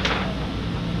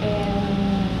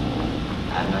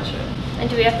 I'm not sure. And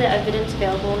do we have the evidence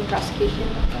available in prosecution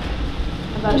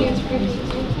about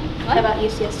What? about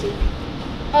UCSD?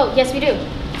 Oh, yes, we do.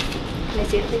 Can I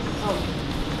see it, please? Oh,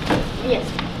 yes.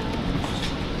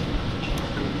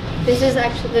 This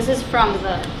is from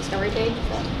the discovery page.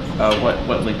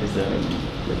 What link is that?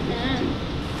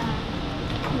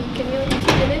 Give me like 2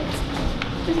 minutes.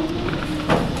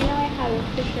 I know I have it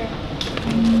for sure.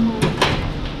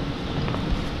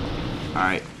 All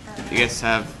right, you guys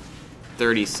have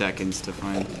 30 seconds to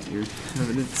find your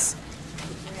evidence.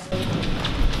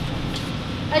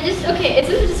 Okay, it's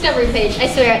in the discovery page. I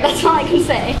swear, that's all I can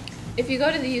say. If you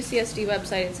go to the UCSD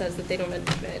website, it says that they don't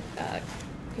admit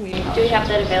community college. Do we have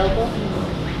that available?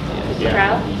 The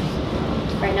trial?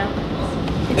 Right now?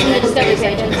 It's in the discovery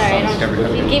page. I'm sorry, I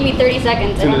don't. You gave me 30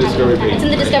 seconds. It's in the discovery page. It's in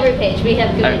the discovery page. We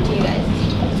have given it to you guys.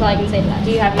 That's all I can say to that.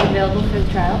 Do you have it available for the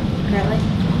trial currently?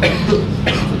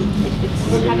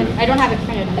 I don't have it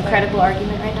printed. A credible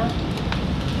argument right now?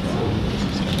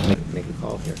 Make a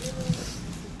call here.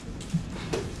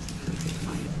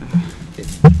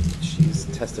 She's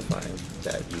testifying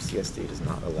that UCSD does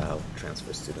not allow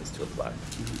transfer students to apply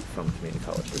from community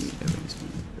colleges.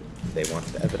 They want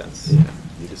the evidence. Yeah.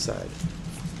 You decide.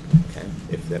 Okay?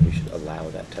 If that we should allow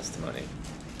that testimony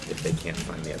if they can't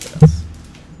find the evidence.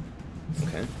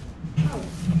 Okay?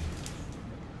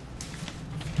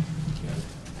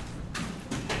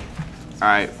 All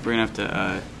right, we're gonna have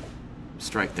to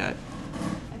strike that.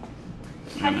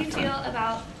 How do you feel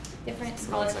about different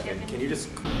scholarship?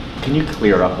 Can you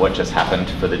clear up what just happened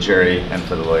for the jury and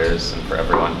for the lawyers and for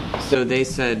everyone? So they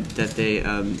said that they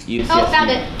UCSD. Oh, found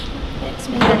it. It's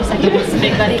been 30 seconds,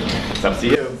 big buddy. It's up to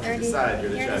you. Decide,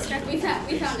 you're the judge. We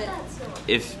found it.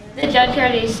 If The judge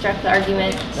already struck the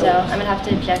argument, so I'm gonna have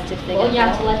to object if they Well, get you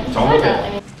have to let them decide that. I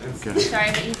mean, okay.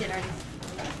 sorry, but you did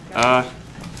already.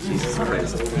 Jesus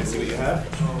Christ. Can I see what you have?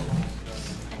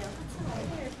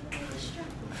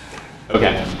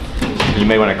 Okay. You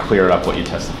may want to clear up what you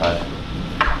testified.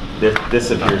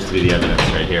 This appears to be the evidence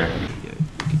right here. Yeah,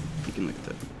 you can look at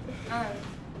that.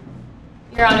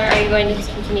 Your Honor, are you going to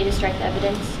continue to strike the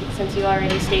evidence since you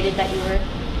already stated that you were?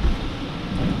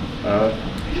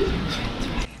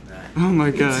 Oh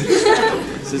my God,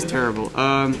 this is terrible.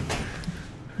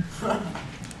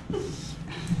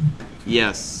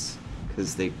 Yes,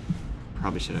 because they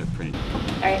probably should have printed.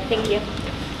 All right, thank you.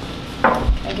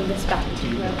 I give this back to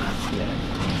you.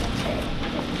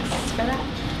 Thanks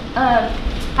for that.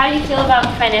 How do you feel about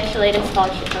financial aid and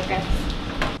scholarship programs?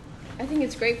 I think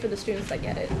it's great for the students that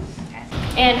get it.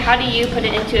 And how do you put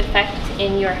it into effect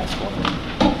in your high school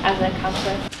as a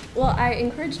counselor? Well, I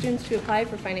encourage students to apply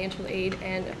for financial aid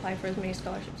and apply for as many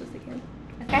scholarships as they can.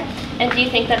 Okay. And do you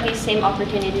think that these same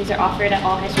opportunities are offered at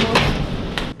all high schools?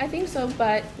 I think so,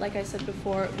 but like I said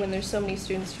before, when there's so many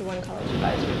students to one college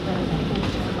advisor, then I think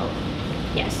it's difficult.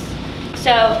 Yes.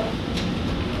 So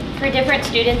for different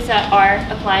students that are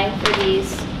applying for these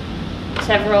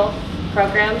several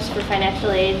programs for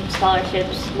financial aid,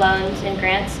 scholarships, loans, and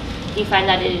grants, do you find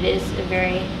that it is a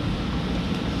very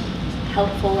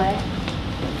helpful way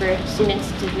for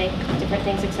students to make different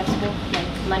things accessible, like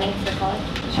money for college?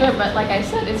 Sure, but like I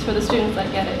said, it's for the students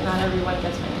that get it. Not everyone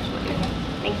gets financial aid.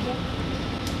 Thank you.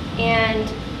 And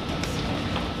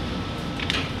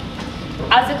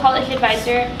as a college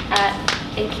advisor at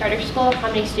a charter school, how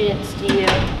many students do you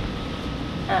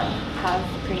have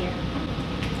per year?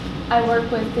 I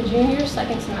work with the juniors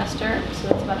second semester, so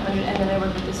that's about 100, and then I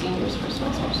work with the seniors first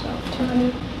semester, so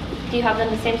 200. Do you have them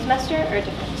the same semester or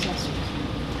different semesters?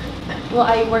 Well,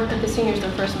 I work with the seniors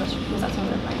their first semester because that's when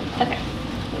they're applying. Okay.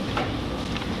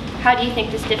 How do you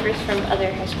think this differs from other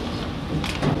high schools?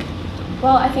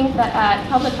 Well, I think that at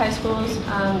public high schools,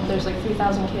 there's like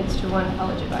 3,000 kids to one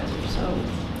college advisor, so.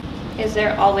 Is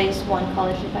there always one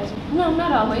college advisor? No,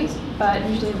 not always, but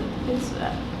usually it's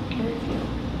very few.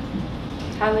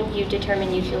 How would you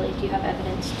determine usually? Do you have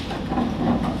evidence to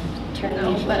determine No,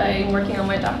 usually? but I'm working on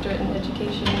my doctorate in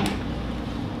education.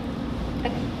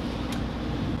 Okay.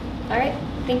 All right,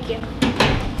 thank you.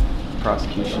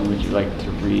 Prosecution, would you like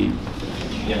to read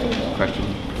the question?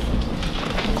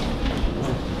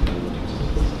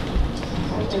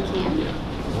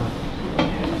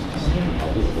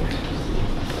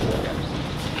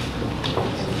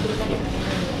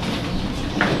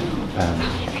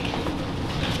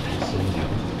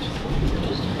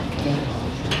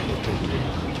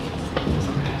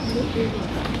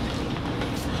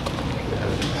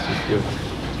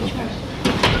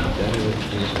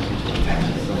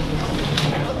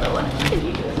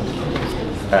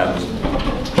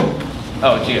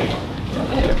 Oh, Gia.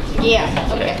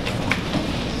 Yeah, okay.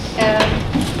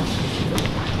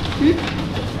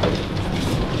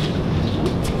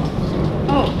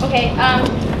 Oh, okay.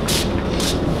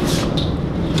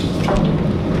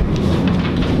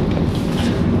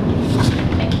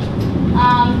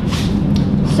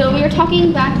 So we were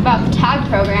talking back about the TAG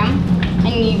program,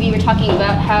 and we were talking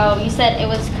about how you said it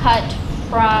was cut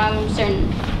from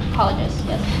certain colleges,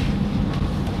 yes?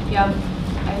 Yeah,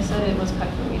 I said it was cut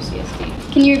from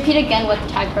UCSD. Can you repeat again what the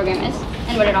TAG program is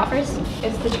and what it offers?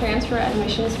 It's the Transfer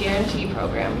Admissions Guarantee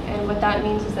Program, and what that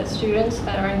means is that students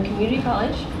that are in community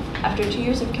college, after 2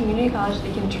 years of community college,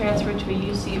 they can transfer to a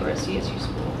UC or a CSU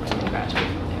school and then graduate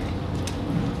from there.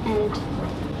 And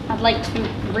I'd like to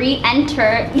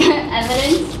re-enter the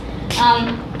evidence.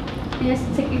 Yes,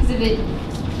 it's like Exhibit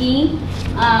E.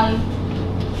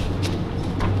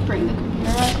 Bring the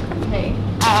computer up. Okay.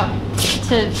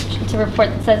 To report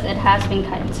that says it has been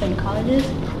cut in certain colleges.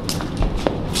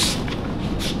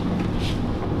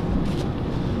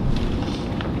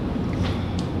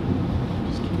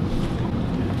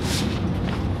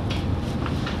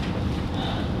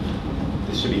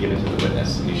 This should be given to the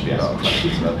witness, and you should be asking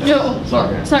questions about this. No.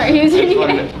 Sorry, who's I in just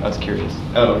wanted here? to- I was curious.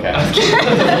 Oh, okay.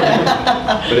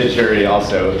 For the jury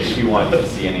also, if you want to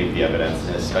see any of the evidence,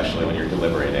 and especially when you're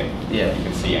deliberating, Yeah. you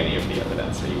can see any of the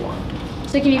evidence that you want.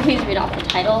 So can you please read off the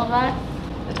title of that?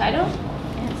 The title?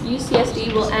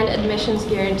 UCSD will end admissions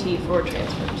guarantee for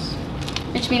transfers.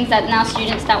 Which means that now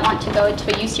students that want to go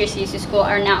to a UC or CSU school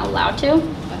are not allowed to?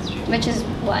 That's true. Which is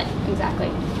what exactly?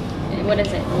 What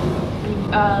is it?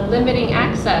 Limiting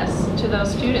access to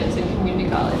those students in community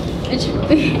college. Which,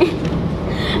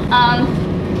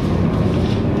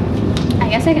 I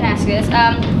guess I can ask you this.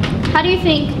 How do you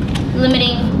think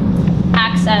limiting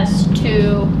access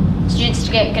to students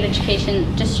to get good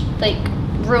education just like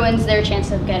ruins their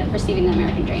chance of receiving the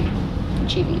American dream,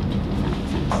 achieving it? If that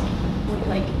makes sense.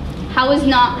 Like,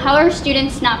 How are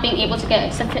students not being able to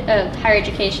get higher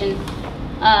education,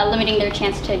 limiting their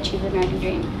chance to achieve the American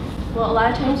dream? well, a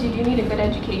lot of times you do need a good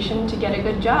education to get a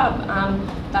good job.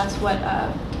 That's what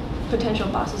potential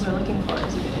bosses are looking for,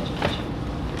 is a good education.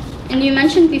 And you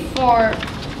mentioned before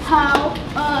how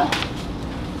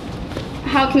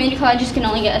community colleges can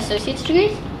only get associate's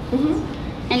degrees.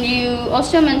 Mm-hmm. And you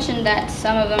also mentioned that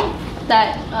some of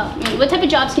them, what type of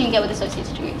jobs can you get with associate's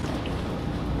degrees?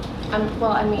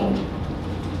 Well, I mean,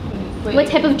 wait. What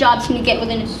type of jobs can you get with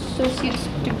an associate's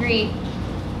degree?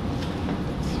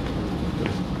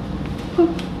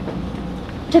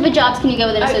 type of jobs can you get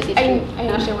with an associate's degree? I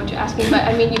understand what you're asking, but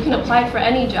I mean, you can apply for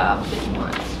any job that you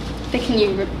want. But can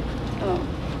you?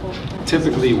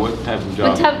 Typically, what type of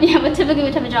job? But typically,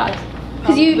 what type of jobs?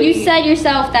 Because you said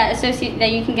yourself that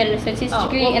you can get an associate's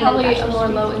degree well, and probably then a more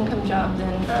low-income job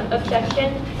than.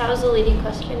 Objection. That was a leading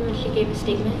question when she gave a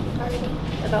statement already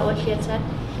about what she had said.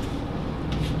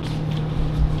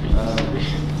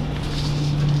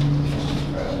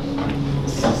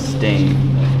 Sustain.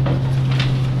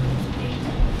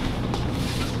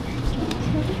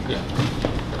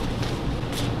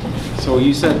 So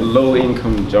you said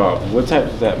low-income job. What type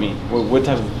does that mean? What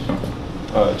type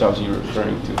of jobs are you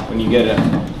referring to when you get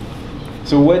a?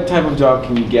 So what type of job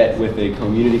can you get with a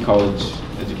community college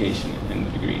education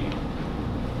and degree?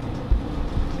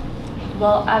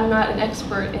 Well, I'm not an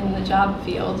expert in the job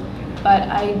field, but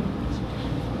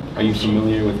Are you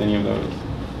familiar with any of those?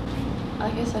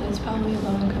 like I said, it's probably a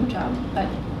low-income job, but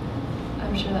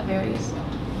I'm sure that varies.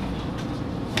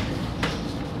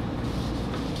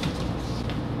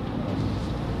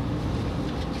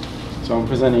 So I'm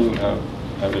presenting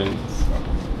evidence.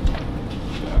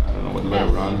 I don't know what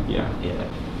letter we're on. Yeah.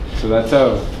 So that's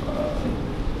of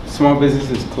small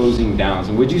businesses closing down.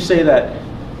 So would you say that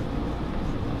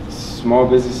small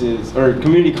businesses or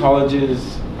community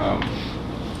colleges,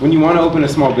 when you want to open a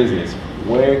small business,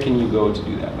 where can you go to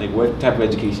do that? Like, what type of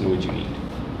education would you need?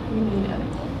 You need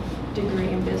a degree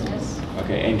in business.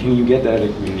 Okay, and can you get that at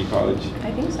a community college?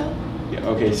 I think so. Yeah.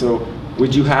 Okay, so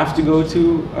would you have to go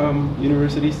to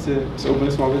universities to open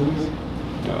a small business?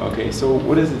 No. Okay, so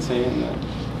what does it say in the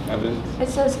evidence? It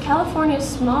says California's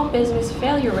small business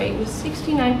failure rate was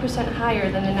 69%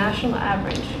 higher than the national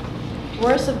average.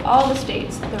 Worst of all the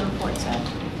states, the report said.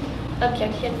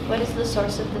 Objection. What is the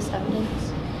source of this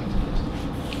evidence?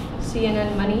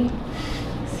 CNN Money.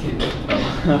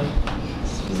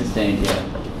 Sustained, yeah.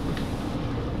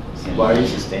 Why are you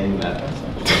sustaining that?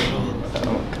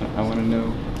 I want to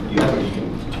know. You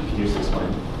can use this one.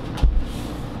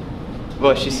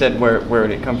 Well, she said, where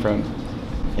would it come from?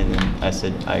 And then I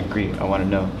said, I agree, I want to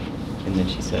know. And then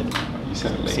she said, You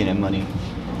said it late. CNN Money.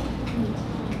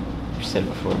 She said it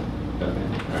before. Okay.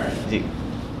 All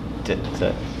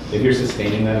right. If you're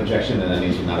sustaining that objection, then that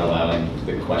means you're not allowing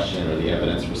the question or the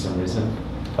evidence for some reason.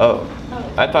 Oh,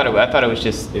 I thought it was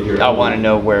just, I want to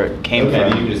know where it came Okay,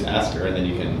 from. you can just ask her and then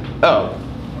you can. Oh.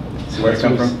 So where it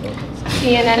come from?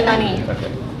 CNN Money.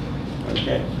 Okay.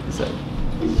 Okay. So,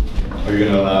 Are you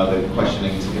going to allow the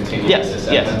questioning to continue? Yes, with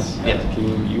this yes, evidence? yes.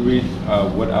 Can you read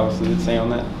what else does it say on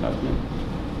that document?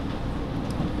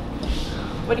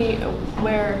 What do you,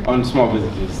 where, On small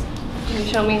businesses. can you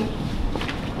show me?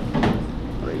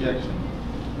 Rejection.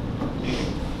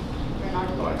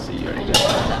 Oh, I see you already did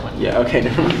that. Yeah, okay,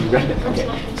 never mind. You read it. Okay.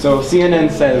 So CNN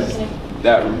says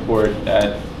that report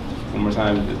at, one more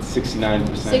time, it's 69%.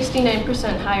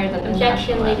 69% higher than the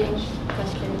Objection. national Leading average.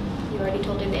 question. You already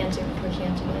told her the answer before she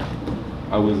answered it.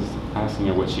 I was asking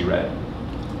her what she read.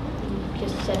 You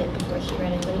just said it before she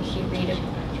read it. Wouldn't she read it?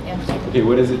 Answer. Okay,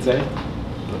 what does it say?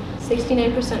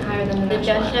 69% higher than the The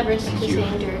national judge never average.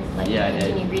 sustained or let Yeah, I you did.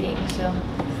 continue reading. So,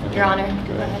 Okay, Your Honor,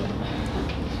 go go ahead. ahead.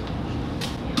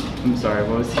 I'm sorry,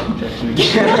 what was the objection again?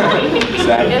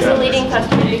 Exactly. There's a leading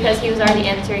question because he was already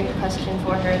answering the question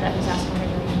for her that was asking her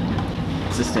to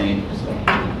read. Sustained.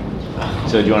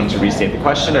 So do you want them to restate the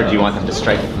question, or do you want them to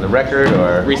strike it from the record,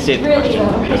 or? Restate the question.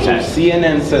 So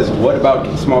CNN says what about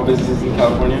small businesses in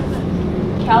California?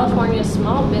 California's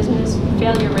small business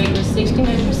failure rate was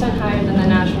 69% higher than the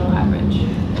national average.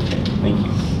 Thank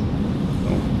you.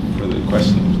 No further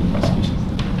questions from the prosecution.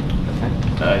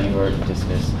 You are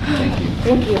dismissed. Thank you.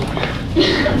 Thank you.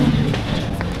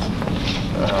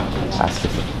 Ask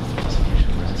if the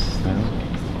prosecution rests now,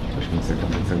 which means they're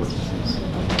coming for witnesses.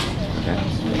 Okay.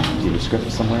 Do you have a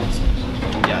script somewhere?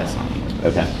 Yeah, it's on.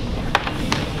 Okay.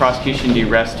 Prosecution, do you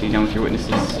rest? Are you done with your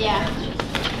witnesses? Yeah.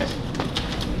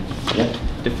 Yeah.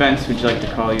 Defense, would you like to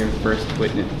call your first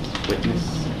witness?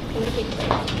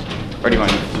 Or do you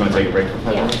want to take a break for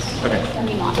 5 minutes? Okay. That'd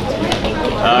be awesome.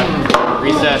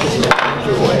 Recess.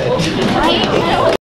 Right?